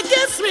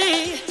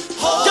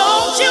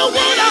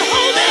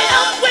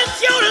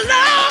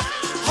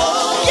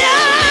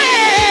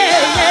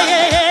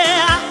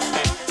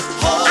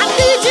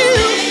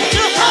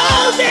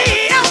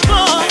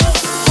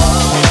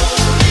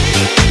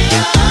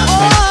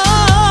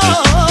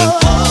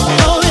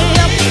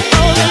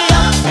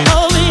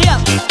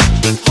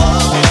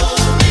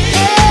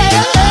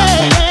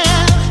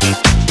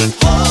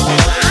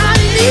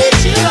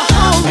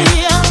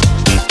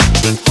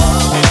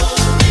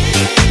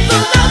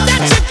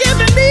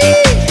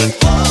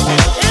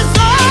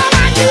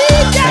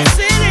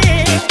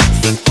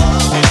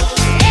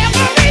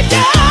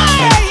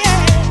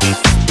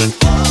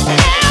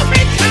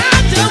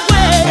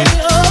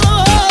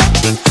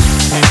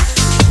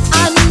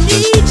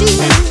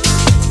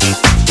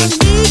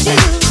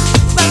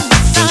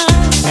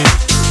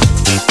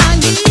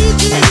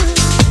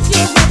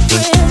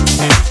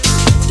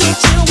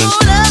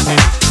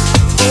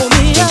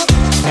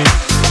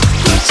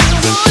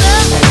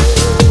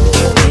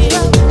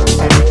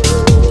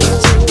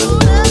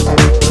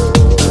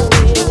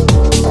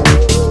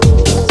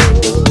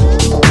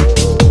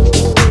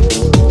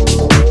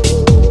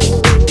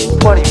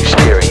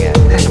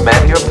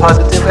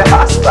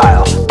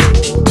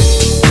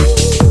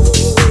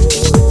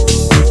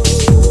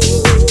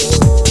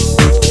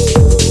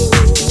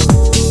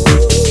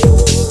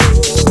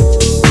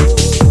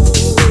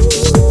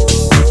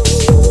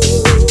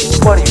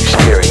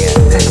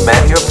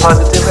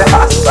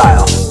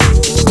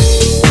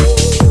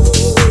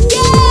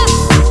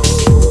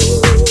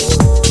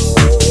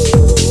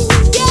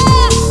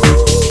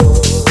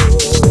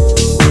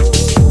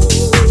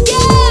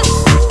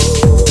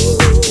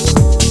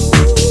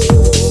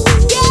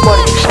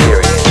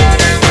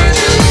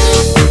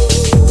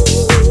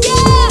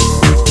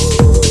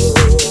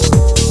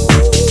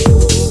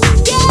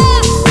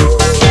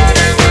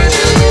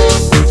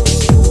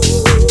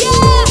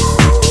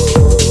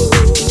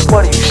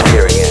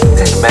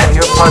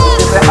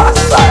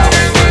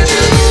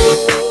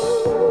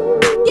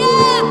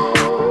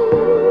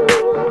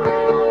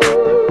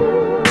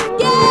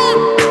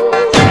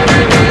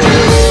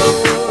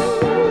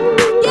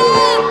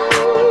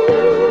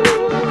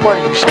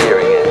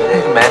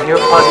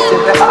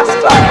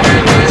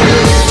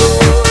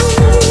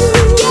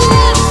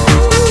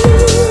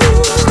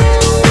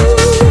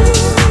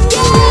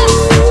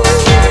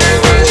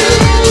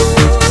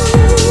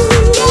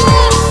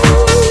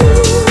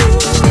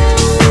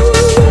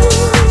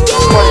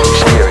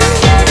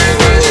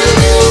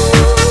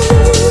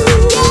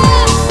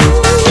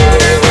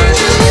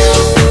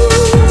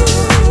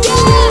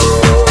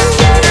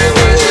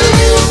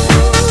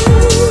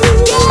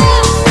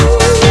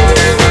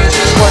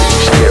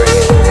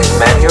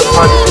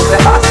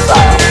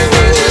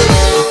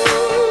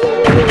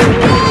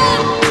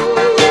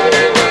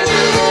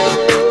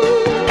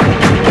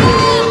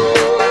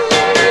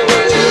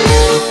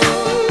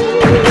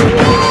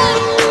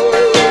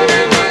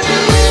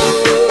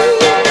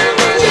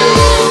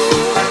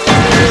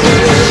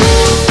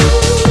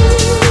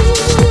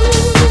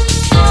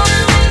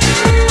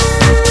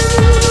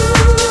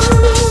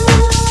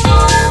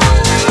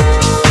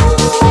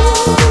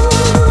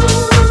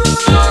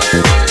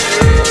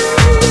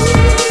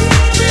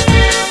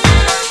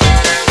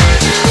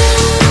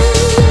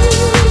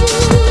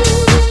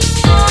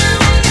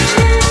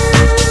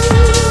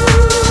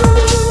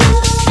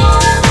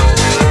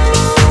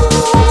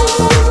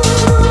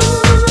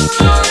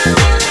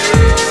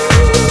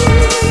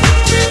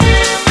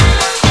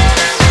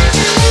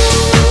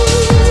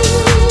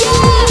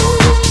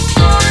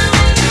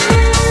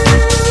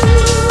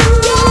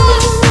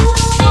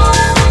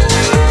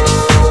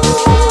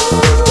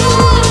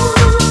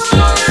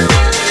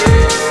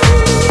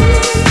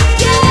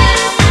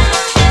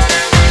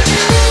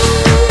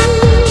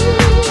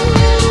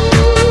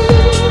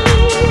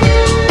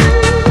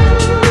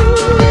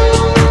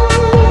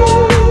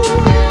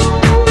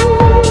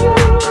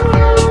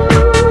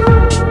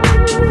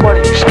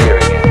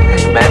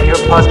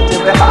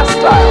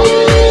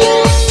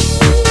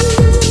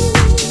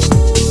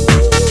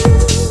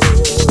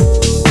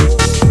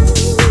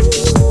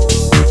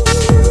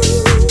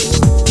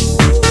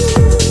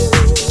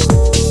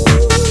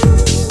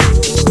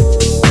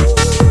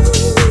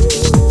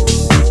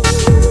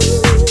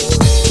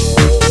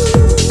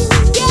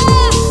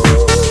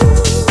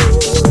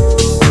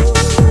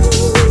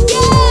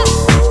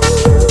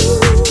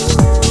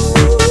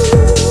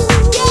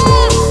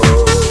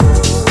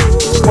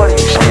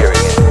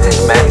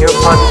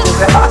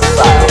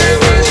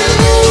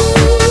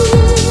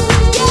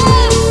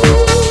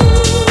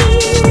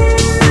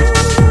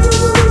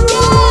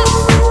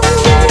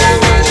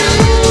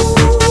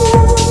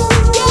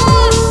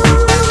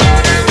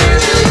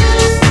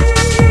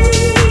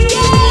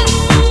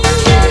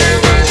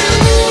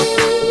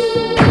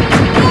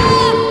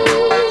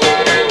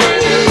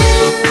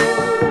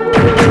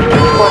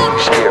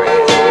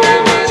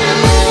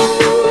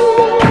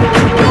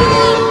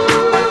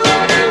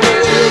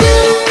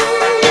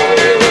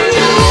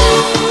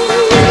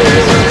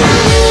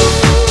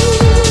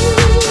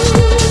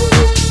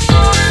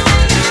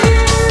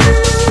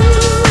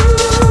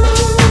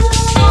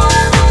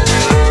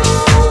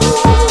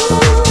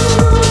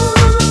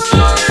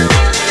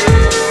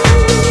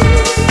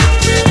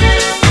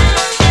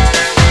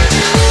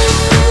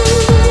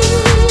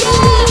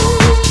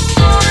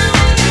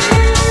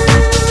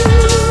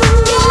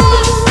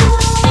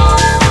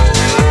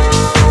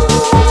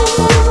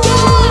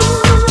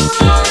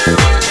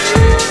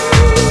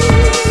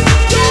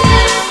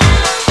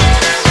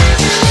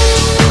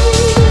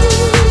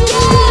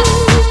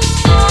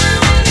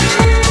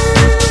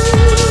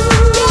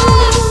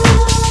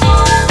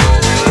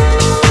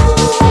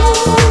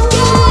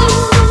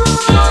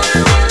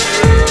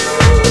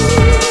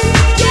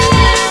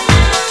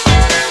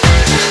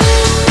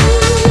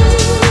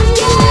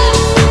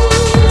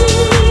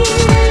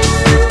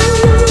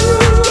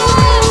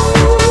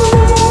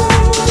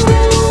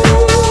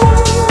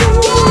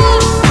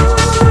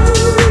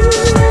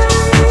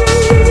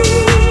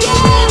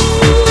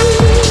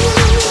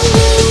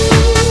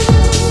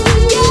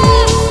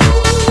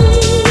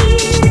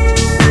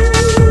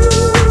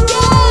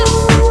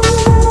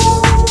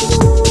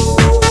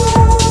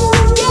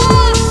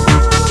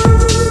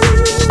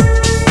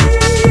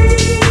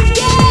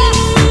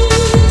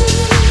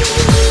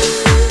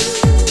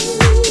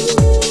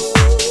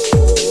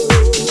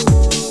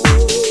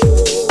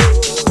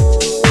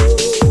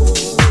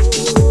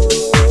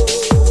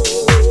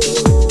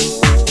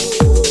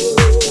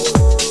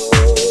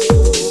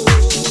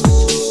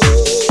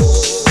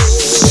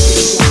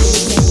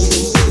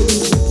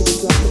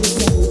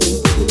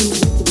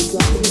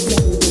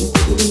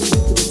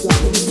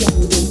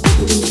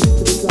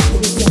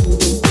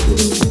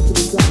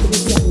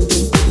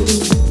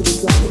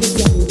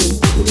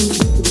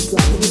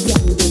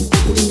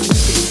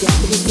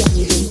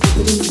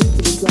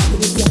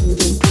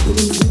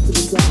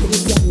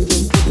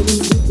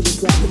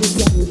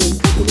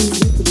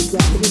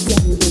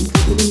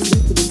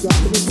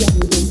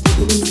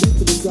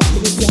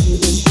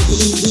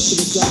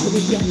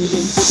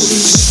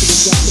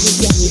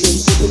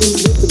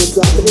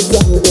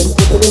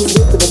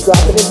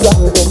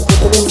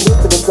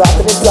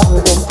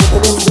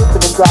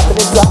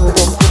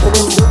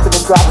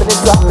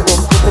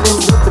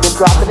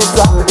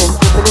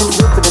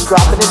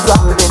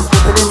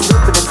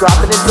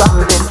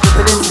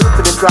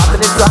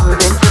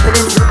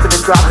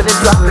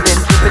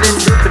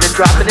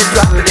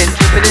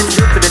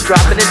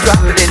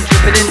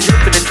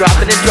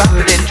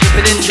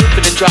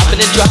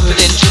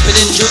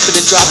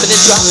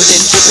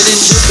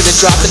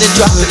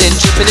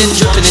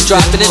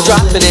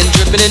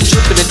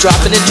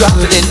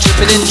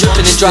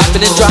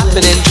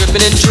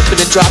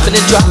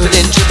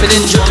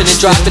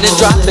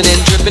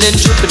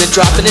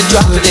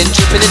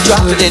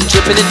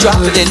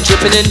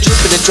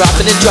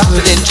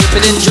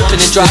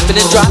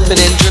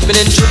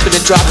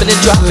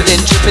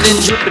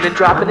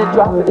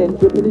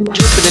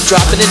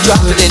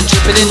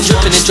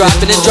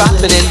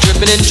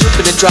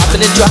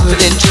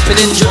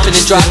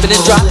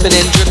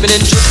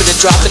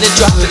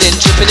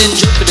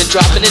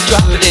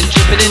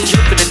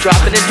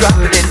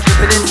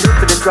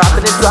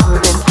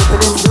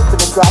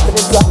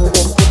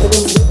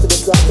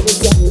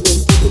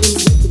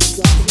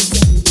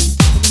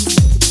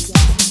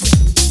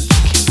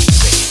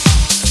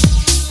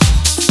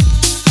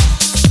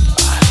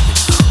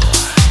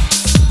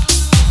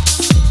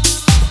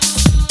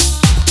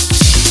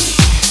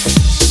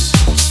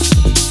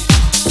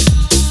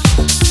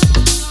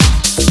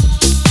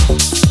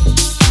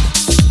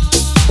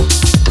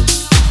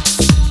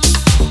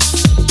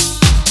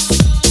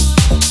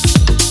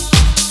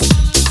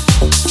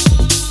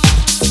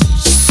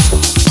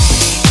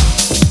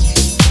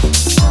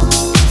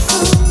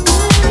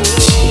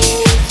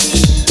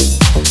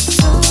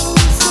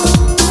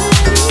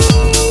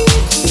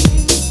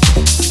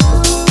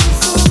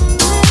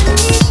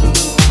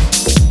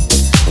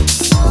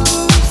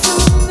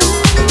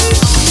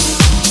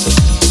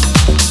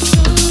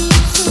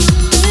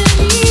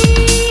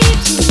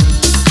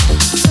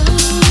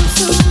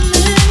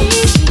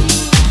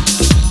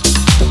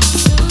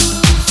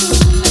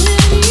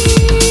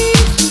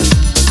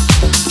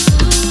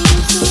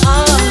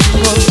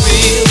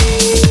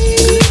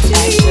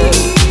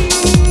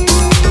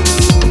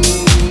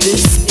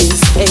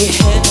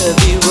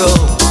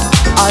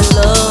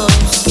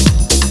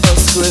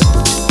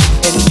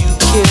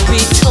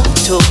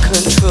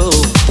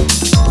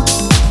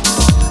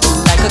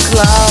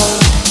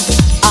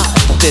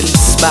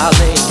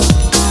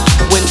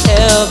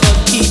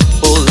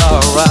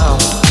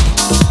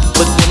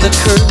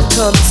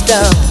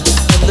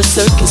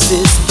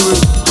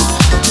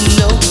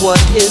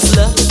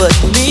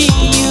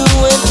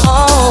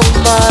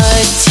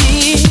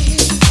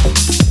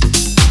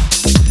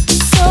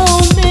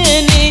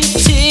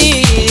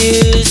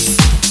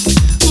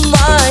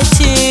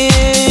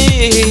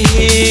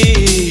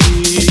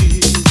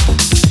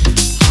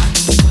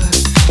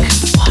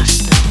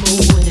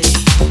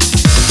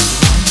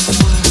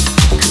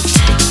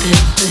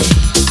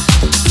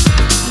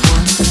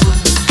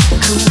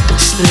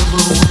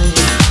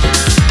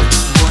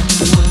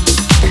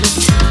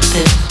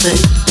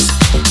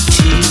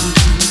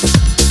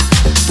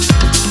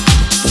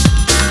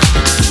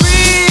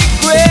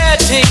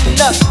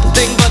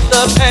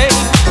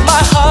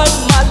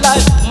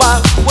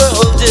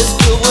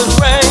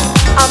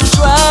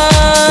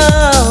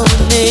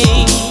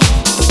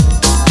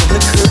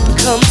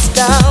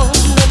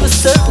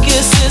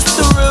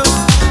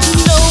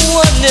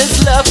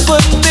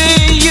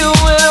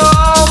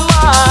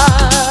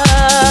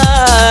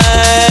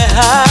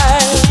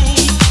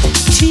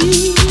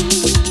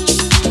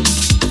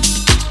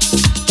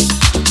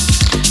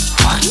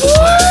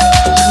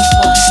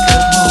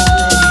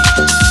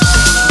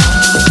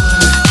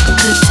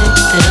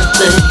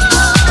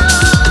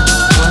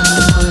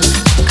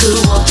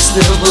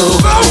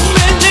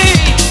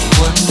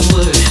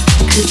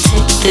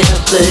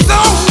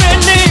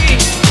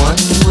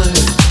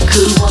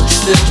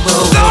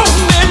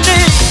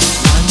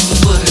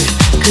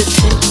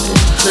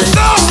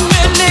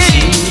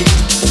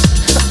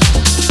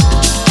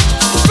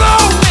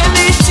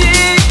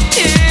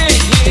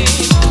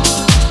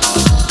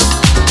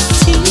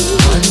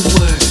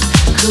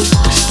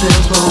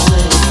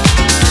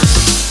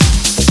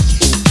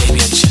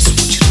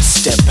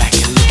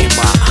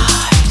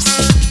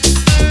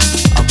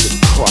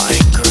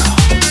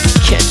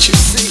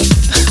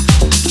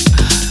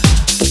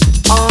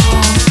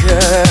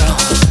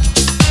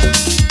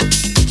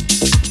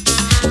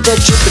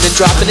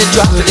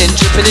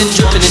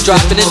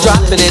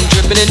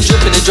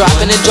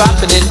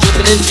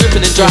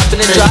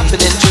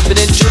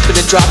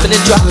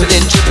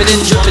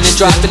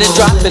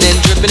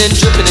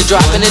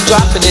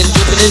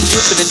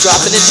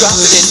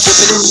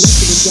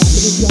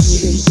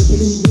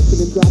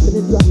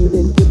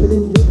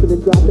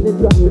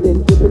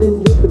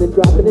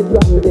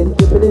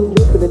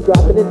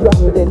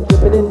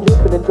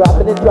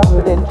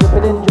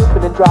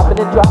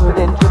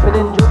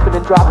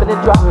dropping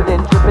and dropping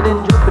and dripping and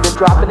dripping and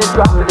dropping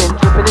and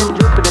dropping and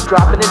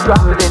dropping and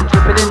dropping and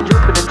dripping and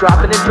dripping and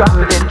dropping and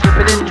dropping and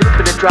dripping and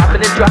dripping and dropping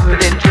and dropping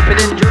and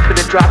dripping and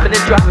dripping and dropping and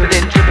dropping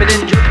and dripping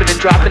and dripping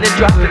and dropping and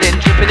dropping and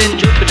dripping and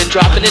dripping and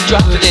dropping and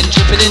dropping and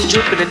dripping and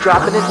dripping and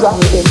dropping and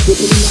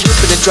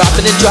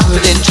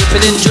dropping and dripping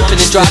and dripping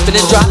and dropping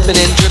and dropping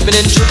and dripping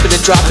and dripping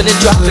and dropping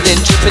and dropping and dripping and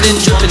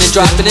dripping and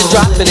dropping and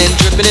dropping and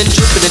dripping and dripping and dropping and dropping and dripping and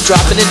dripping and dropping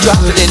and dropping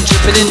and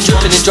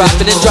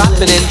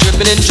dripping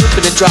and dripping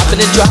and dropping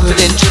and dropping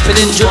and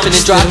dripping and dripping and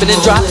dropping and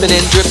dropping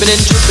and dripping and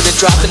dripping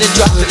and dropping and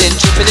dropping and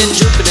dripping and dripping and dropping and dropping and dripping and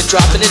dripping and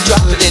dropping and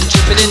dropping and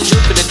dripping and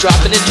dripping and dropping and dropping and dripping and dripping and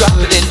dropping and dropping and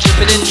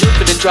dripping and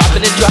dripping and dropping and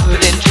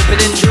dropping and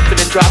dripping and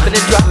dripping and dropping and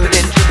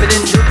dropping and dripping and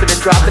dripping and dropping and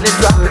dropping and dripping and dripping and dropping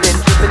and dropping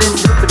and dripping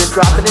and dripping and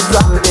dropping and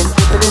dropping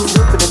and dripping and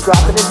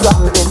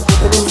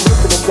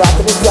dripping and dropping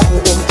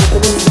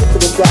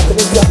and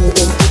dropping and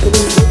dripping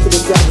and dripping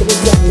and dropping and dropping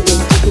and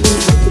dripping and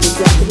dripping and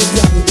dropping and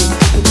dropping.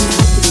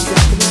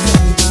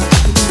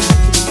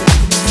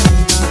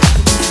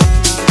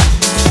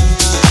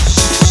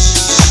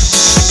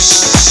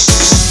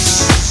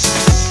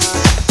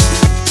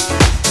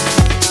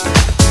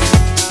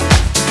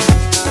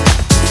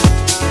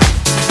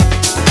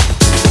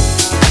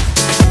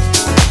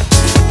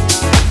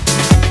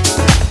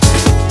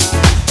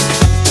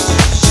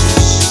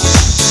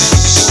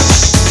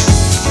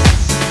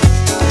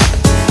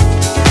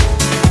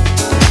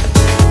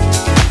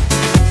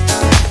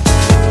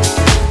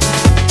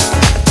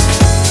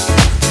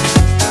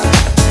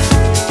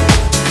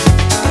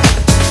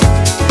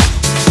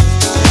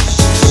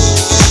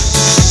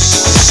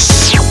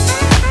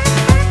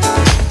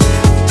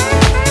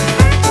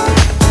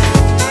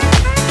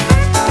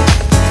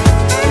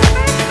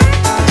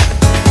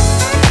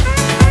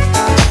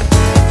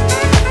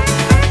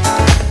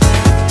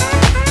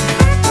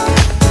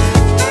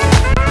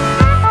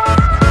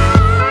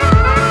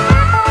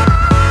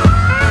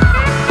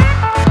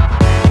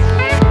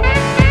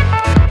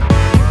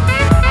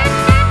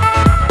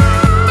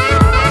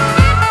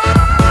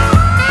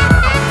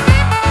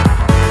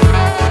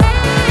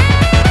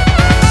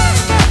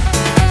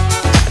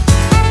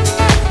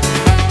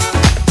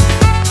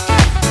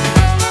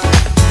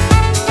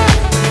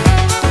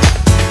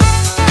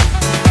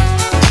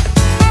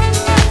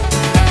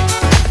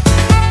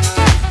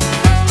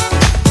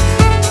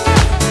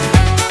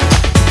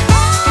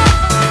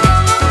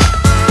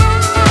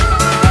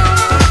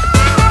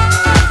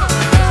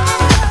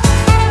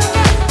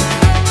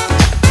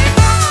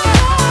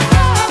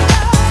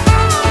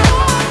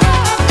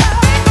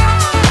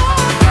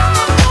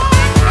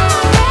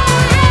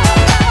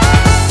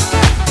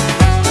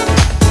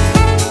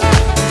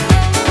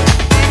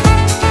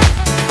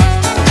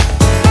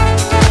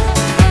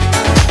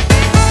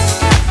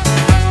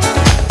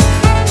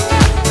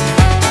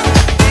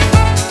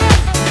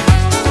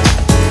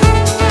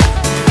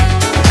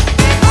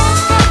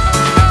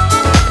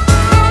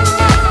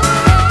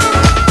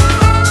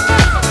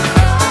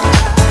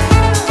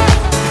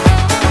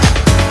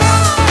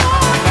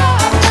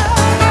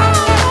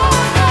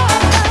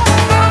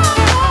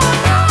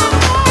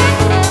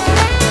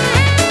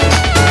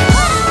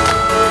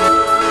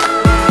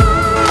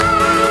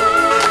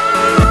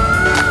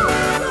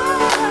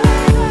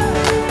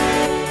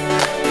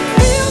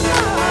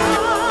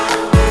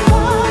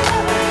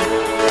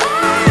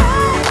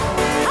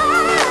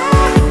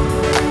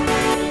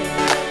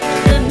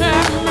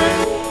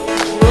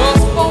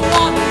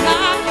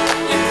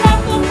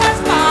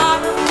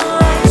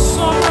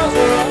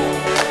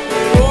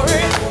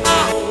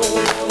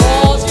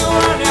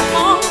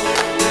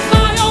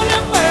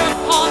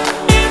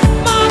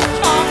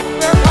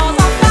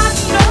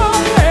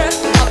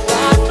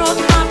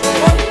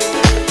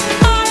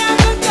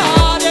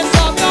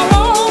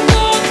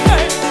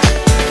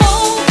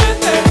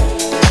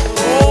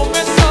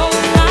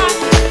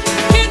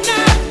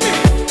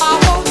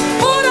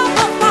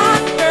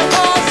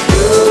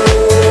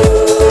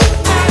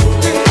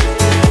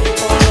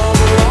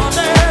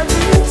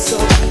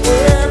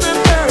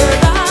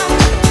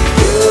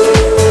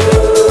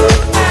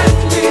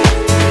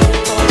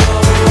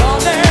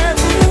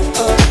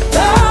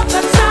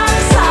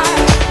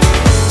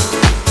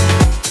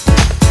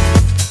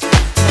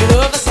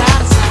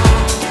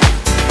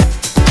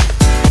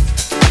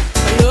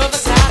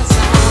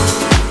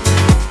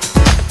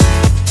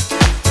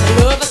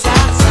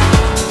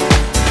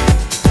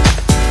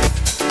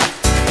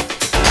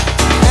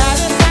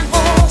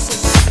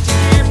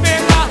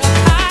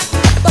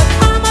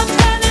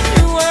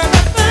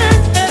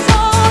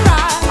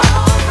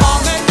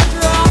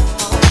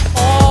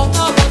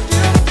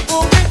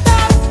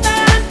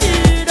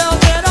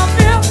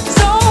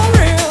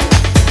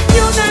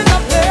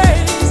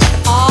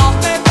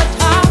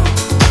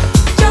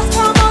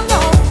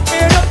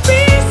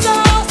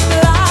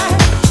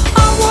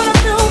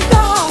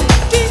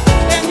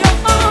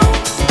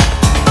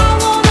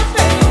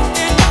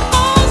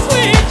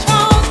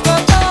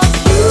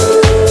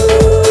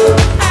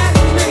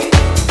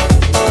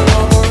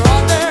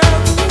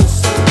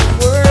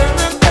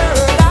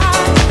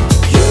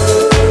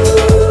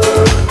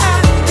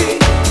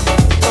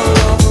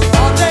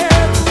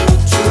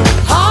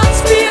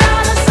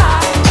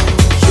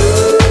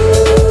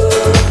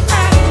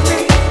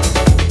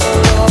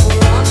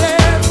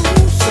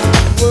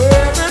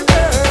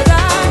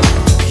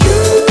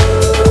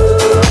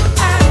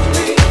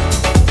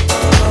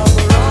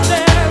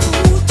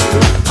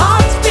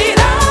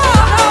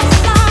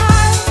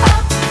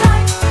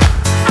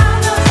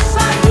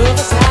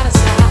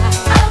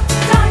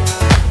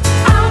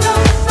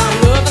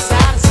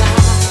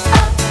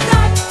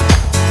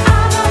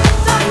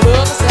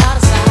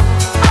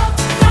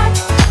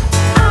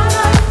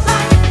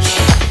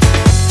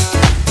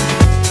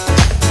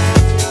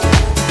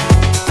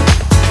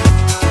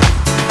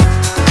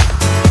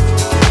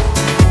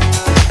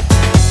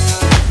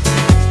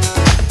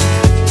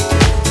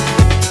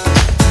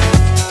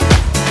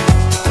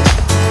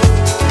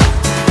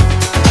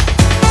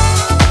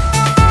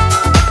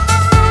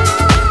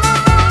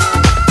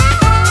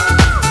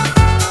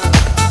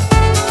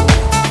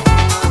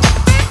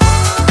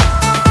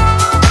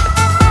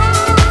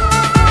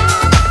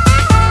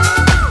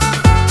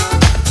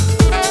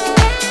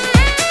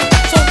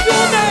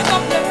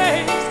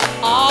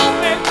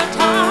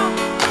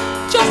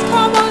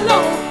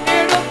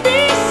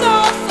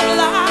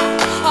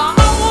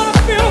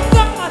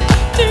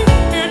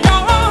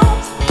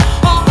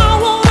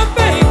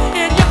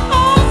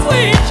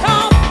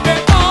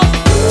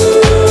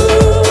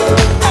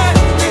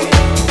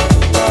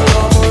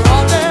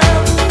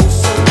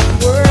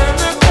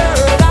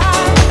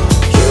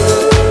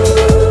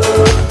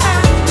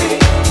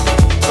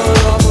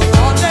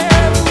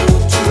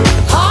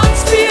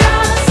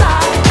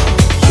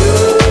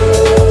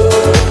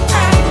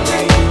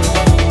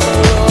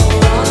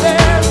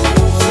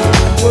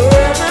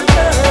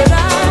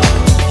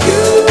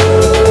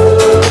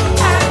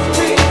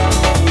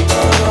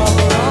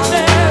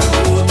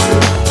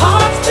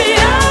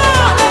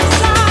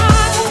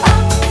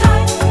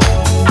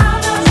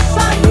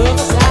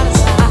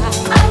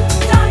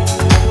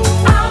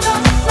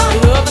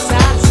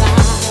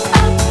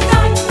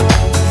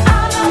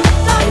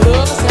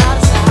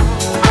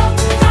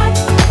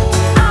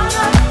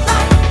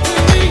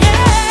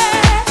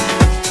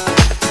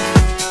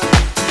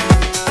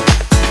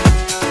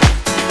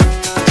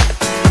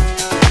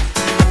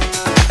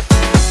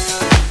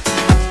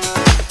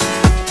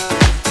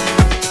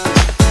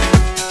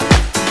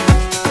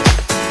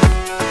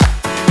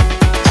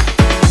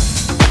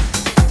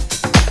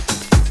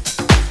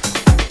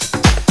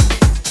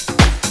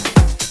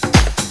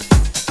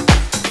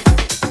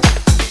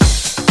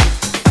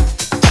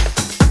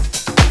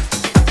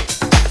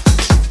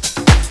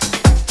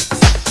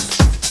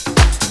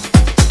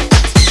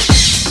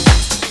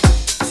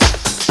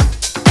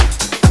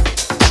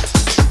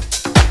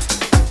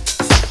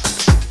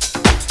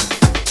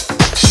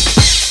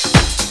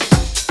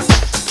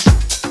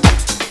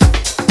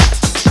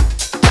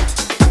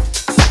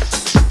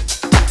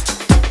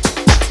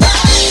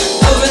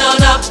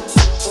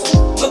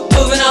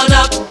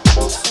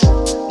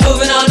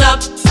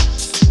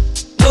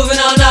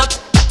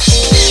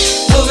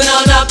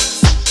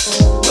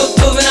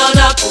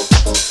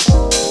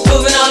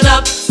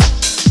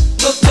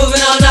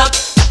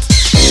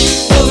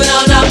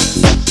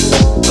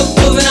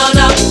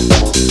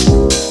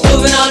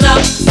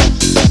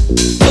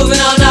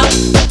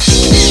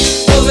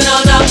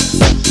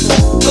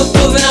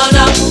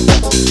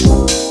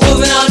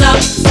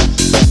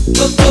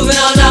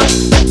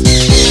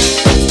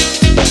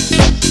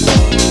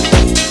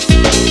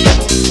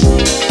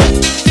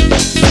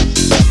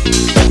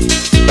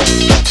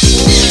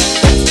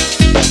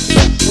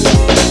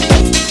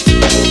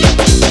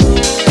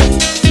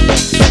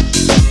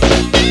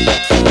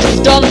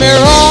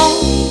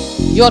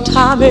 Your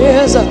time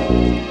is up.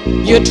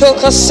 You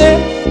took a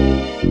sip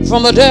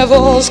from the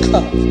devil's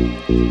cup.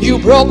 You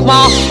broke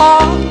my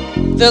heart.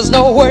 There's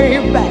no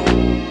way back.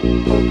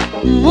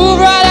 Move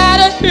right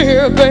out of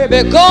here,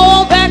 baby. Go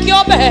on, pack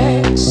your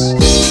bags.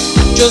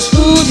 Just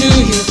who do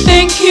you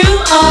think you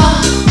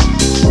are?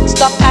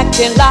 Stop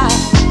acting like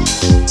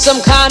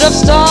some kind of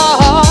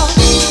star.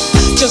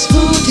 Just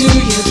who do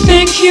you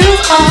think you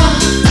are?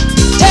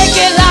 Take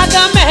it like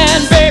a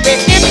man, baby,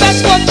 if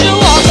that's what you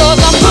are. 'Cause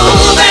I'm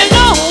moving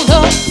on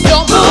up.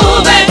 You're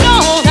moving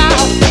on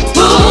out.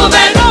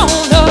 Moving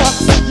on up.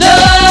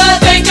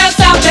 Nothing can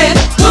stop it.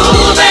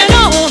 Moving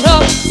on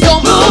up.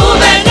 You're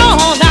moving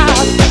on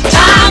out.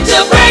 Time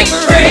to break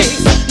free.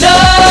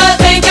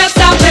 Nothing can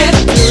stop it.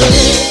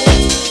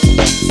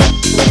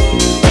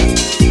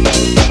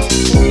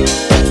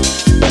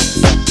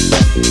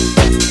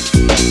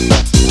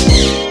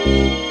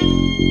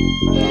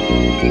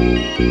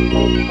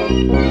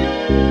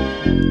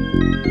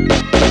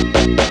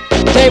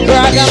 They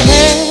brag a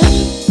man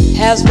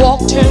has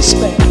walked in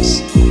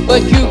space,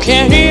 but you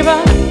can't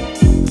even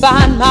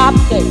find my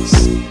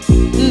place.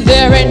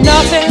 There ain't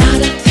nothing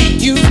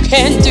you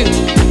can do,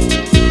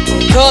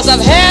 'cause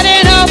I've had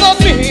enough of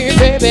me,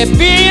 baby,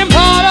 being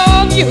part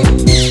of you.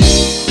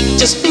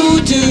 Just who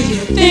do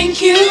you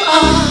think you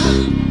are?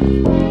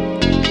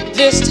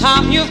 This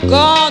time you've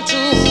gone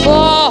too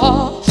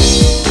far.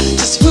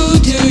 Just who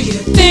do you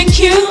think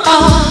you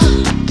are?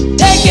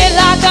 Take it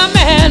like a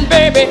man,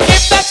 baby,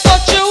 if that's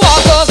what you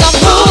are. 'Cause I'm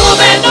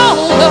moving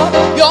on up.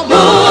 You're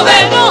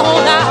moving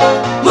on out.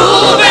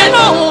 Moving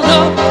on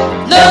up.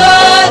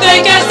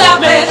 Nothing can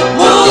stop it.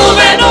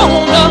 Moving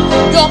on up.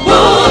 You're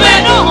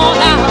moving on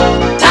out.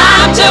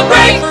 Time to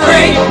break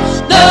free.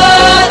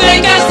 Nothing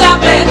can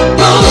stop it.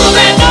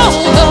 Moving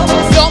on up.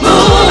 You're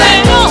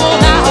moving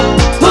on out.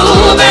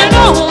 Moving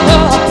on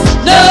up.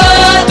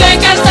 Nothing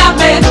can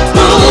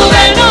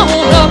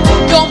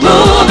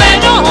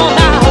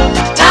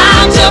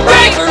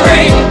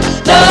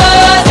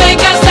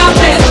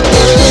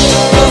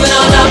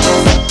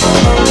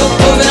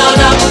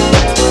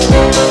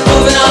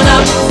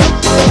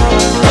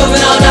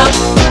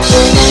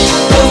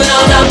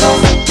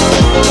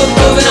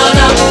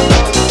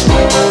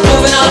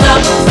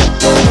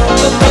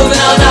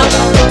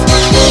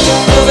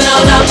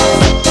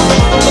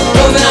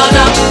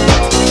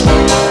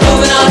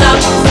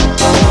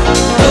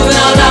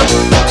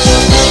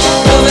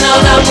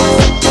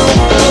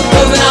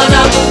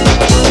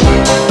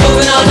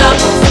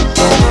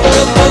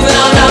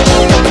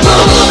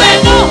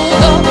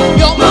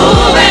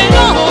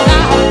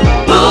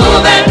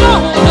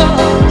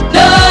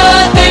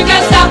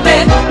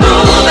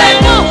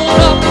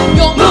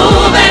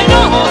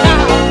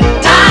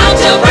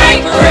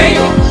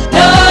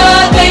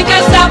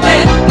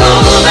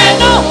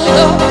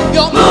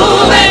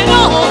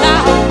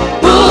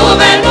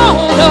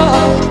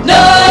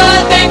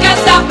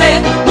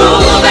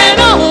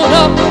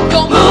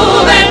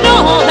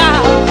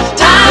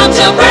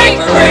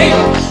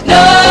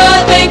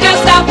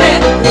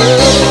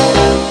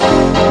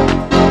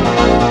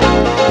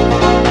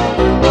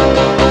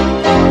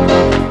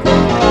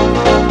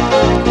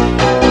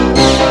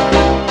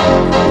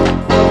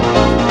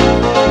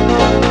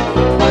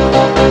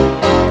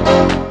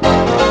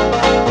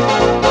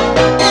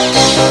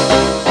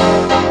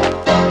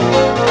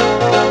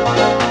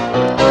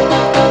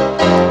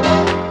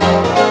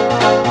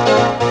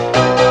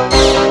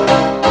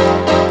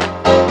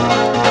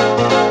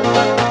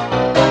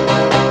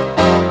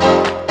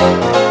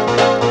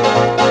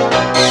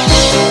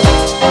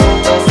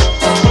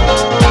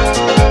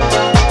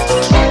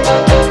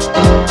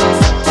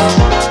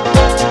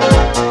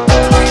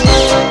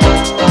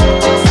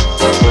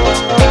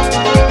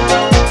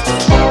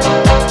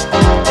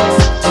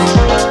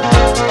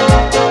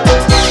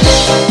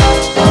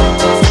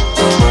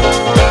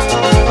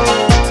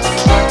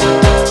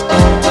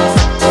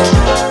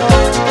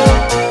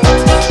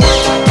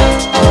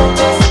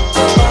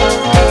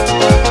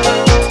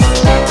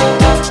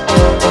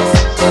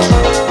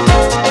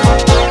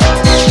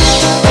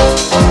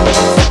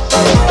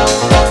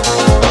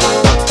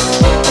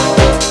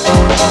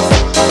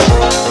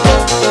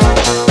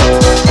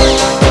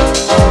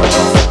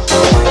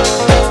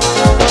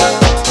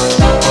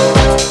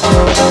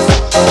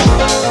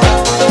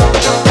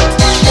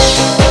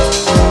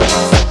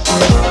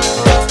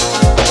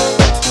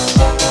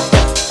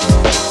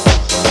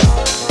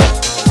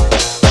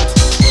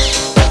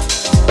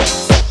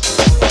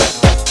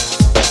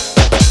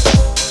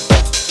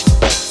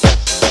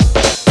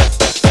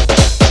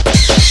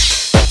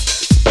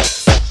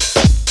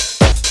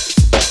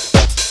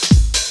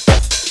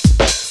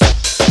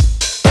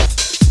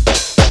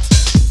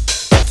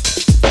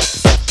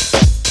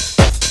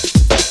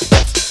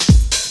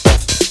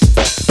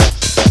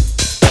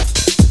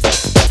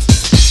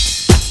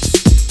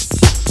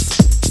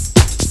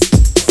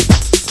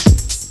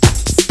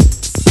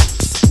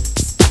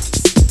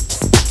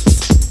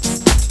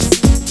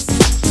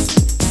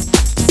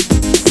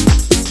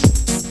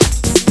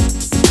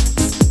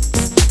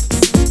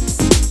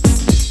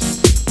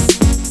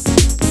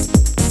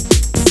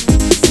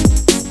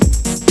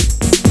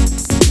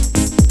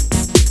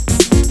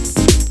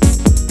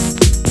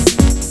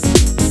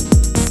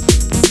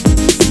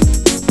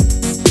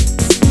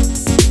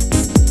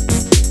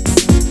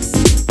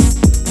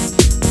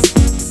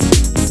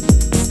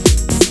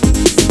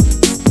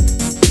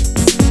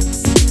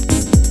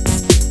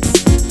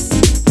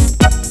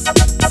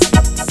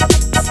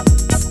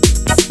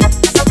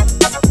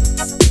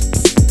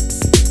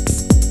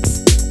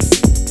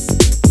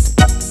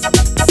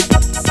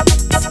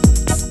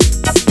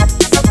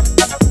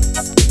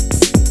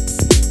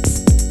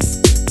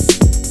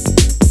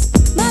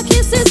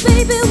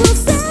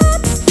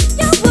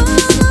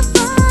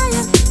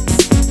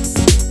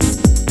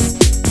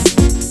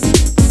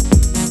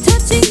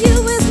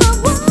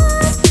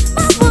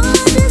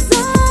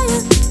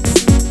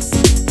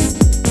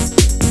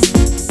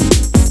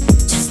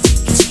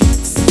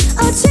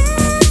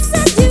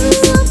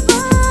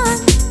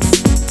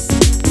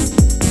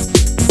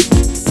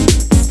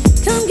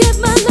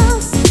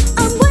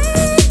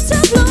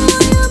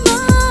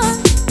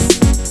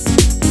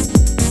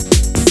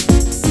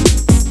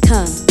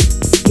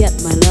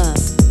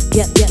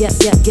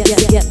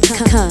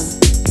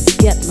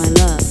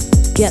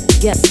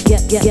come,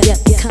 get my love,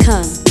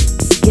 come,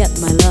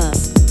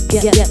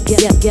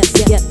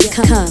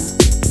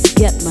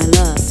 get my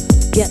love,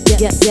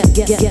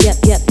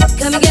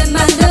 come and get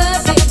my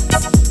loving.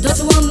 Don't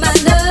you want my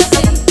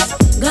loving?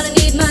 Gonna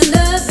need my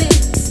loving.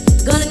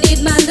 Gonna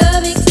need my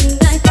loving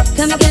tonight.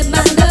 Come and get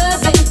my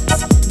loving.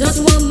 Don't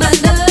you want my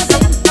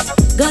loving?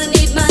 Gonna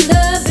need my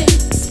loving.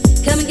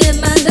 Come and get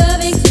my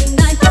loving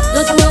tonight.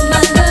 Don't you want my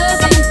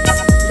loving?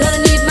 Gonna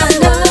need my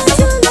loving.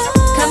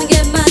 Come and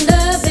get my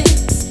loving.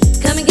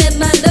 Come and get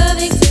my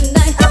loving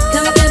tonight.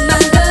 Come and get my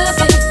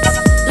loving.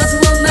 Don't you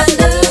want my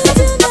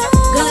loving?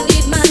 Gonna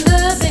need my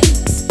loving.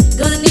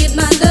 Gonna need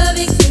my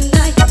loving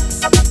tonight.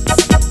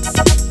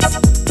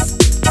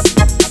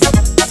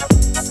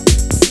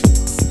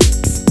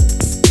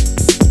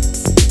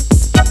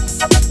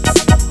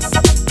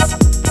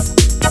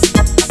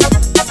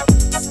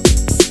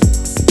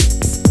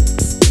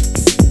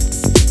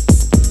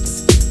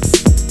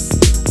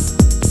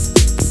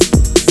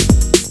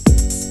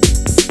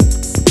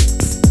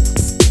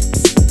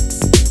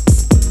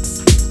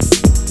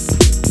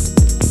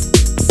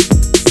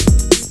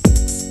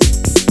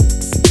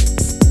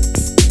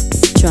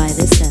 Try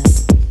this out.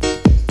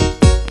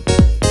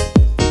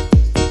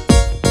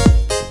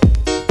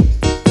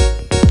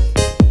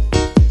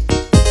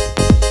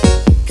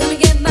 Come and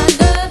get my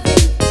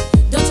loving.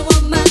 Don't you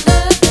want my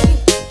loving?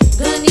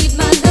 Gonna need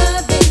my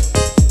loving.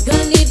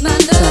 Gonna need my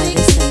loving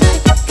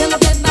tonight. Come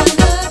and get my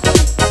loving.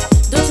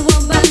 Don't you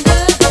want my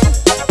loving?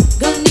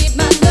 Gonna need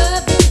my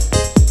loving.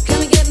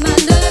 Come and get my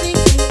loving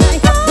tonight.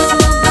 Don't you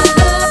want my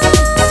loving?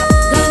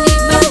 Gonna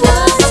need my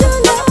loving.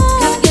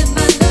 Come and get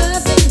my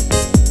loving.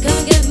 Come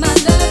and get my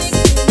loving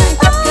tonight.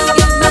 Come and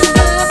get my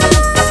loving.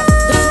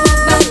 Don't you want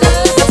my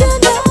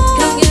loving?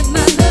 Come and get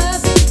my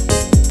loving.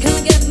 Come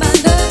and get my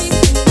loving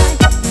tonight.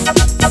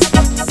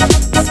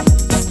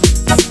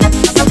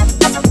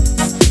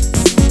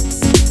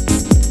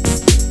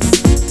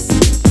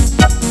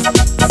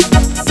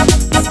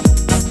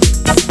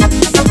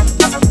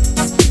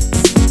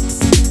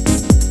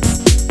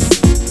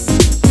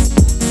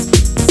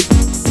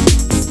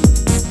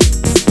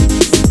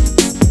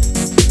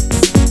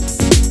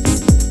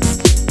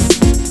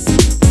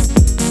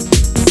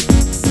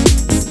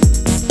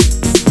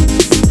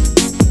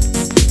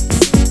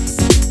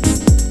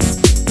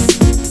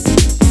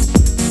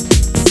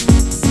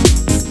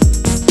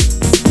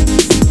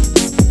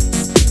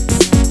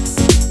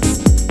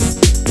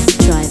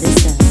 Try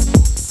this out.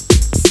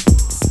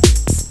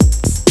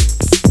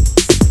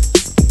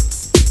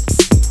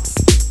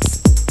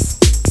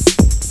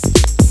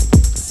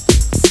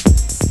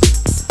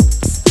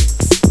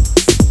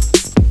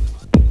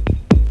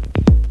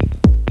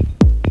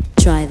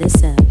 Try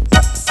this out.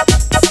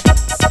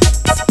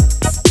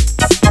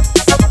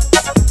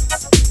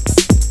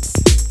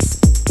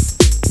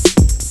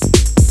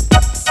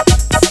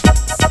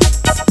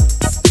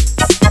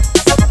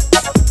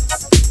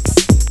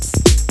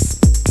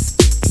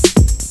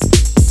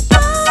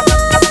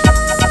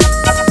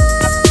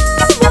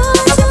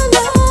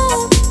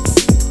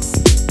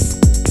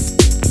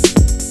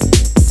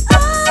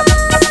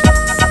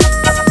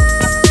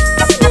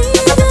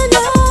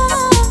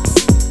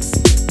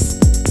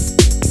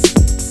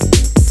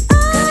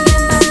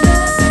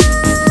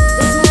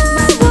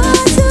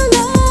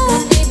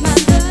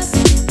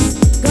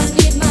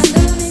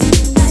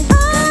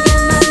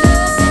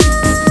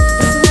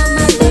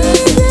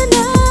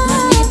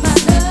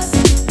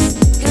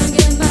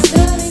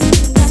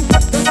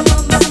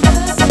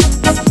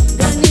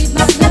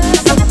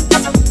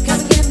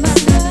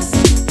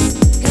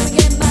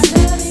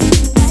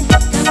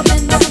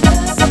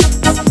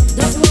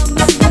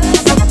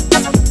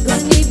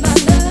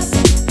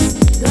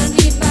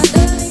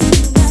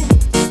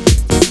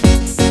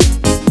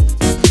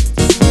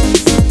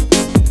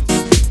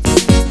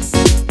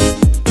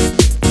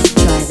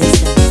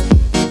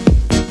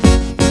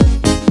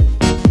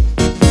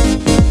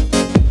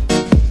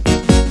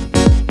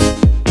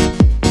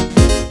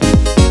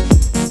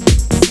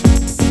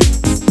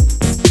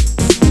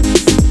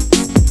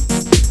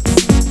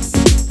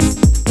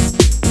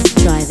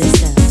 Try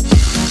this out.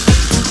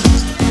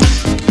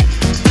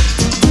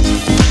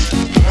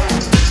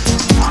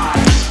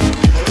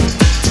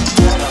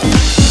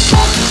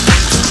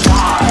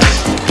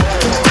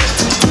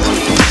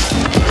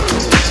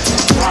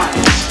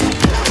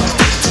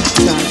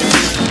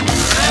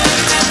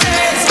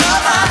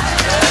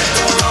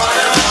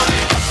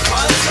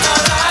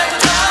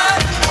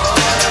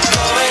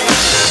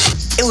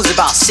 It was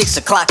about 6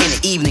 o'clock in the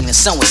evening. The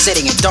sun was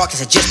setting and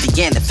darkness had just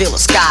began to fill the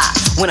sky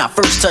when I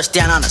first touched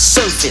down on the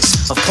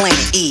surface of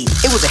planet E.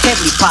 It was a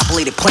heavily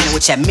populated planet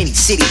which had many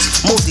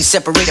cities, mostly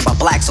separated by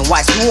blacks and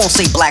whites. We won't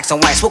say blacks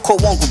and whites, we'll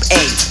call one group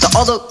A, the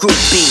other group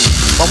B.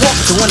 While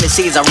walking to one of the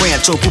cities, I ran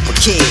into a group of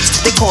kids.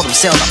 They called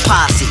themselves a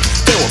posse.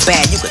 They were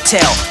bad, you could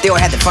tell. They all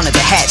had the front of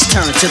their hats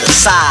turned to the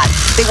side.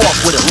 They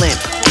walked with a limp.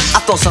 I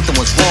thought something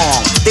was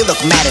wrong. They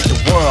looked mad at the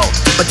world,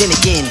 but then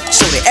again,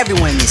 so did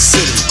everyone in this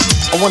city.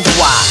 I wonder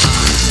why.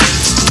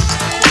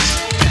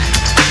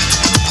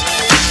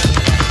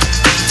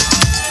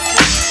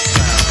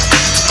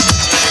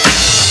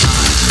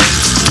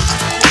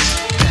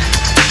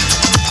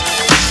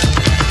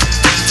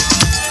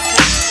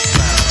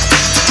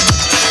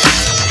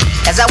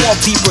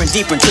 walked deeper and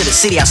deeper into the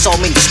city, I saw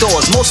many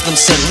stores. Most of them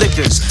said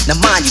liquors.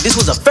 Now mind you, this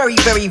was a very,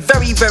 very,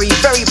 very, very,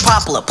 very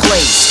popular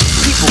place.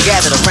 People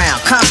gathered around,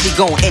 constantly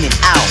going in and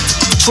out,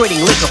 trading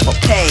liquor for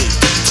pay.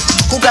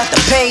 Who got the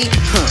pay?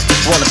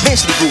 Well,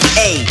 eventually Group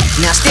A.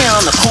 Now standing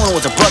on the corner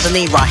was a brother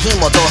named Raheem,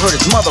 although I heard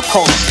his mother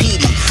call him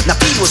Petey. Now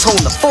Petey was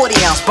holding a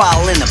 40-ounce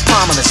bottle in the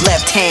palm of his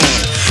left hand.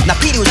 Now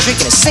Petey was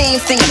drinking the same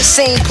thing in the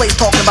same place,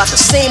 talking about the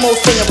same old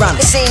thing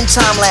around the same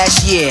time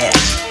last year.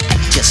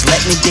 Just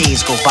letting the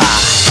days go by.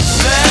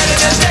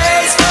 Letting the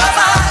days go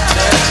by.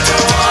 Letting the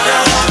water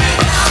hold me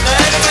down.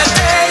 Letting the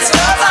days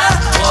go by.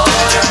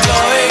 Water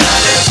flowing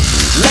under.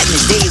 Letting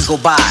the days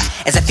go by,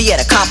 as if he had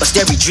accomplished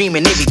every dream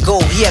and every goal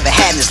he ever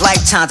had in his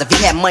lifetimes. If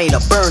he had money to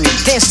burn and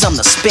then some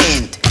to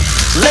spend.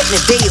 Letting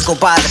the days go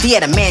by, as if he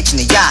had a mansion,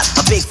 a yacht,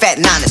 a big fat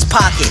knot in his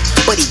pocket.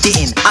 But he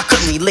didn't, I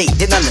couldn't relate,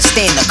 didn't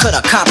understand, I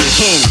couldn't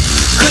comprehend.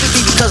 Could it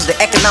be because the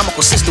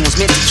economical system was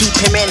meant to keep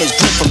him and his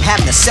group from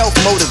having a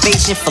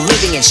self-motivation for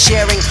living and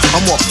sharing a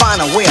more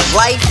finer way of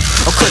life?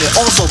 Or could it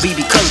also be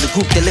because the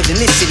group that lived in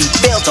this city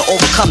failed to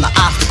overcome the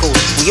obstacles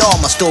we all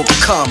must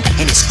overcome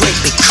in this great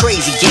big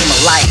crazy game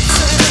of life?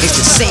 It's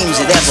the same as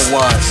it ever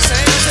was.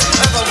 Same as it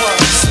ever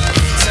was.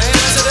 Same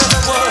as it ever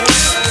was.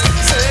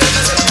 Same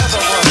as it ever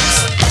was.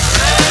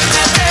 Letting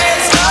the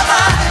days go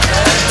by.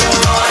 Letting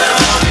the water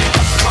hold me.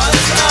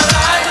 Once in a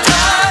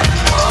lifetime.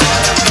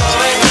 Water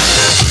flowing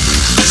under.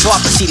 So I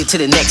proceeded to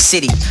the next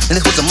city, and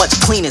this was a much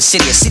cleaner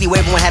city. A city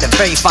where everyone had a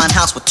very fine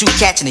house with 2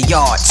 cats in the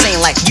yard. Saying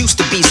life used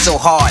to be so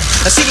hard.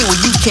 A city where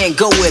you can't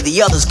go where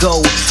the others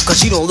go, cause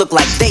you don't look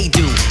like they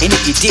do. And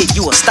if you did,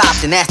 you were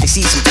stopped and asked to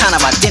see some kind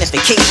of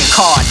identification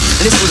card.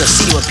 And this was a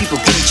city where people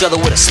greet each other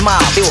with a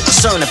smile. They were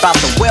concerned about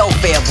the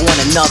welfare of one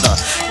another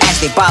as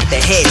they bobbed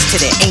their heads to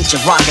their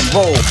ancient rock and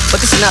roll.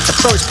 But this is not the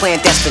first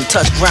planet that's been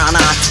touched ground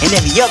on, and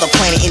every other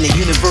planet in the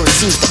universe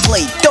seems to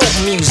play dope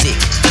music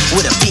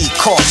with a beat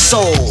called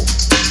soul.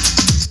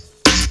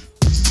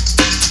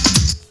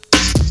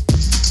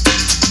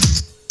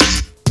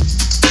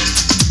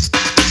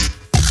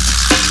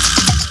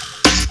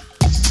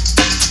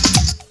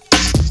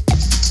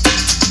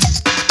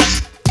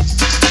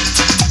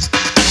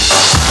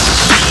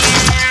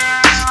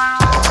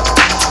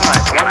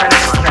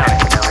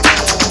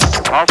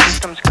 All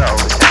systems go.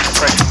 The sound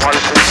compression water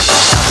system is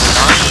now turned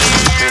on.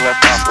 If you're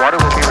left off, water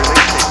will be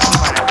released at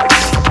T-minus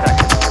 16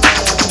 seconds.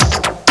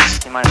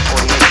 T-minus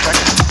 48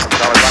 seconds.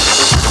 Solid rocket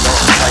booster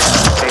development site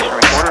station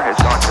recorder has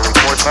gone to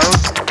record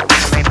mode.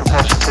 The main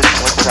propulsion system,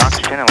 liquid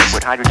oxygen and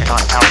liquid hydrogen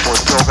on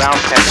outboard fill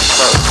valves have been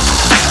closed.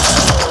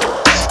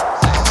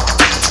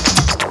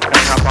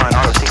 Coming up on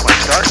auto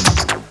sequence start.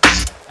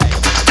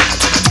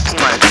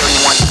 T-minus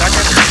 31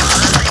 seconds.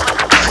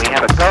 We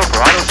have it go for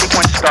auto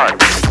sequence start.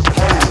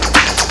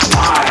 5,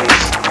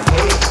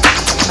 8,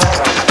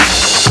 7,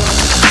 6,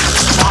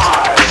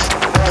 5,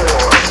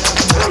 4,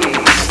 3,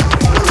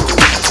 2,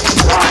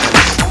 1,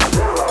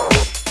 0.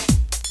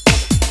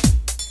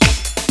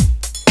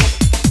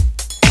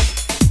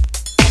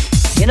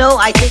 You know,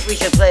 I think we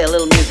should play a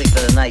little music for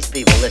the nice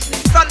people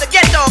listening. From the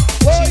ghetto.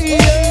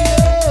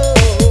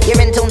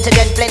 You're in tune to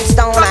Good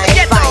Flintstone.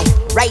 I'm fine.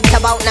 Right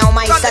about now,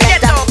 my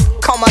selector.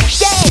 Come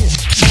again.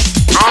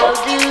 How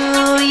do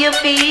you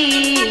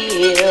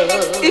feel?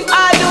 If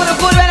I do the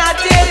good when I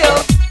tell you.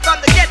 From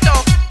the ghetto.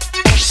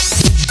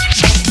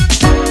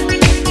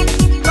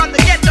 From the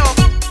ghetto.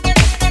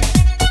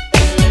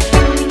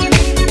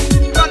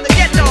 From the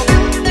ghetto.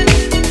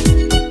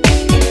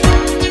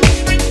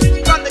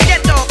 From the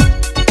ghetto.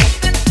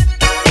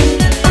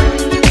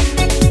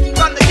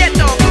 From the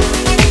ghetto.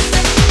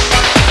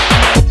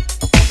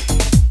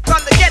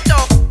 From the ghetto.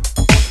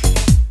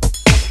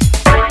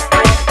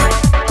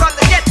 From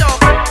the ghetto.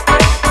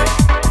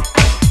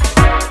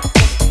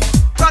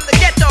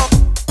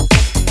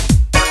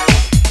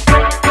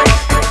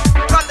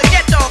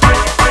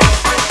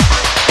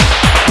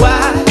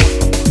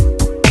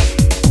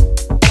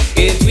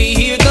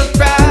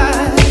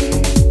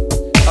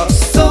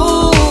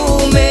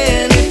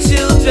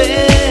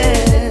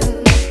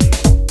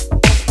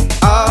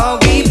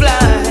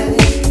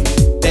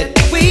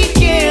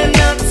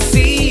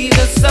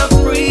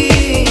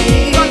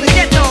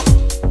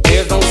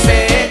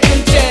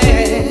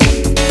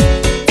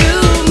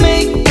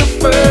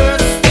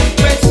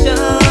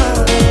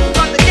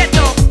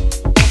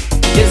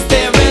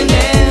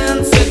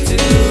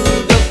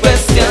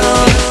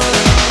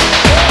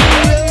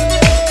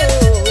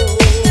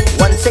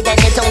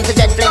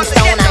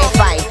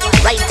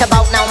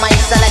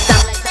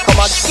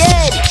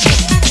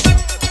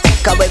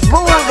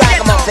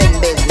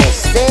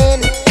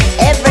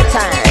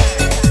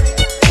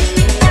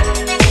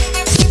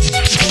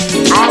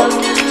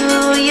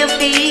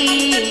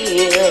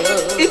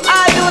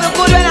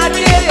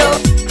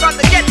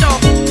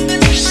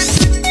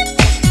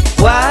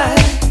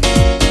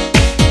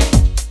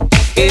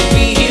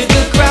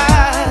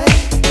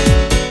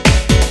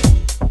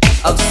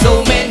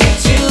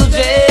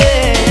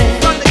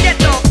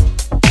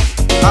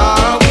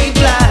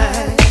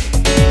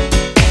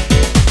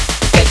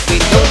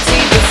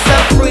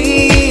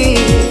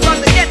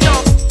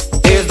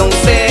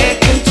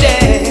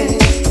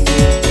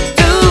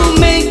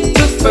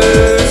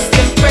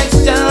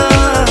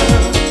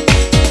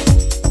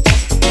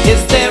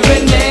 Is there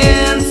an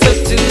answer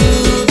to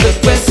the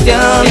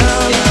question?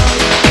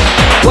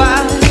 Why,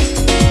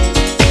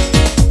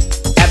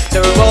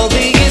 after all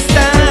these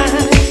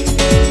time,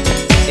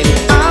 in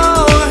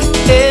our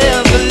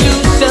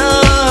evolution,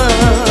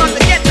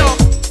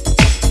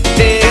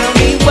 tell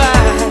me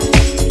why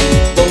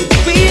won't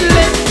we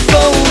let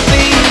go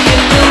the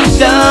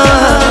illusion?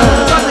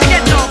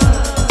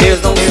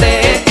 There's no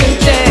second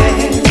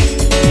chance.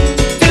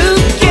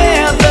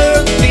 Together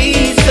be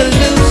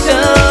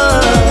solution.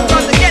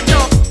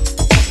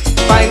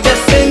 Find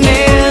us an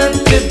end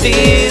to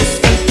this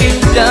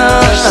confusion.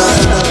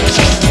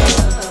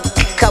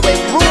 Cause we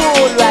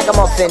rule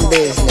ragamuffin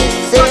business.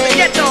 See?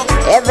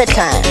 Every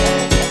time.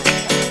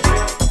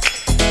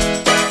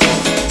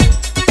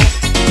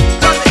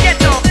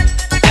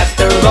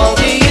 After all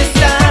these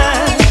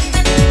time,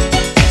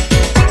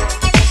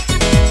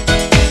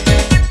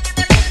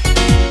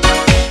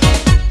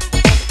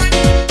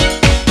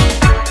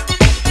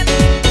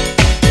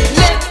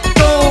 let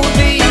go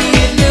the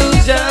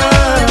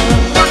illusion.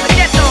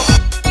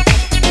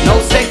 No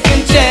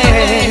second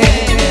chance.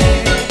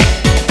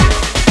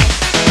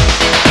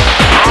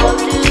 How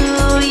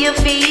do you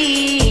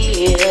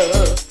feel?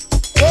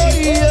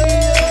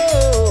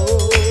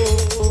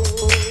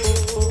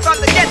 From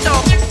the ghetto.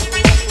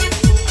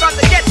 From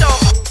the ghetto.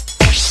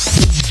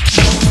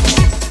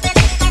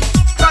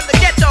 From the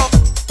ghetto.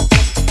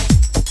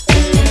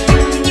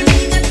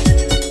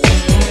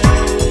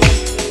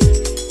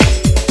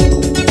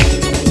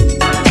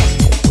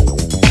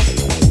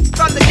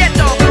 From the ghetto. From the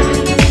ghetto.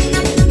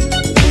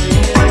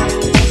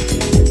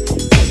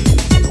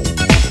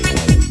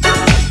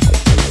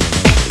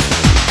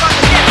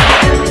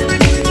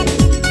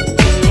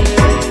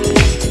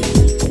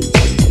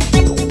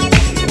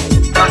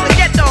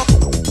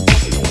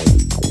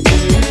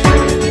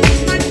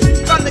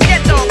 From the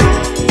ghetto.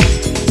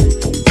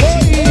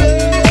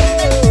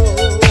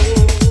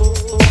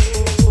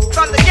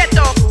 From the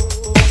ghetto.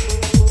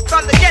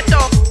 From the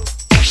ghetto.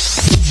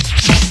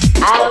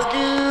 How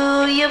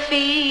do you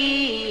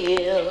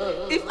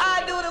feel? If I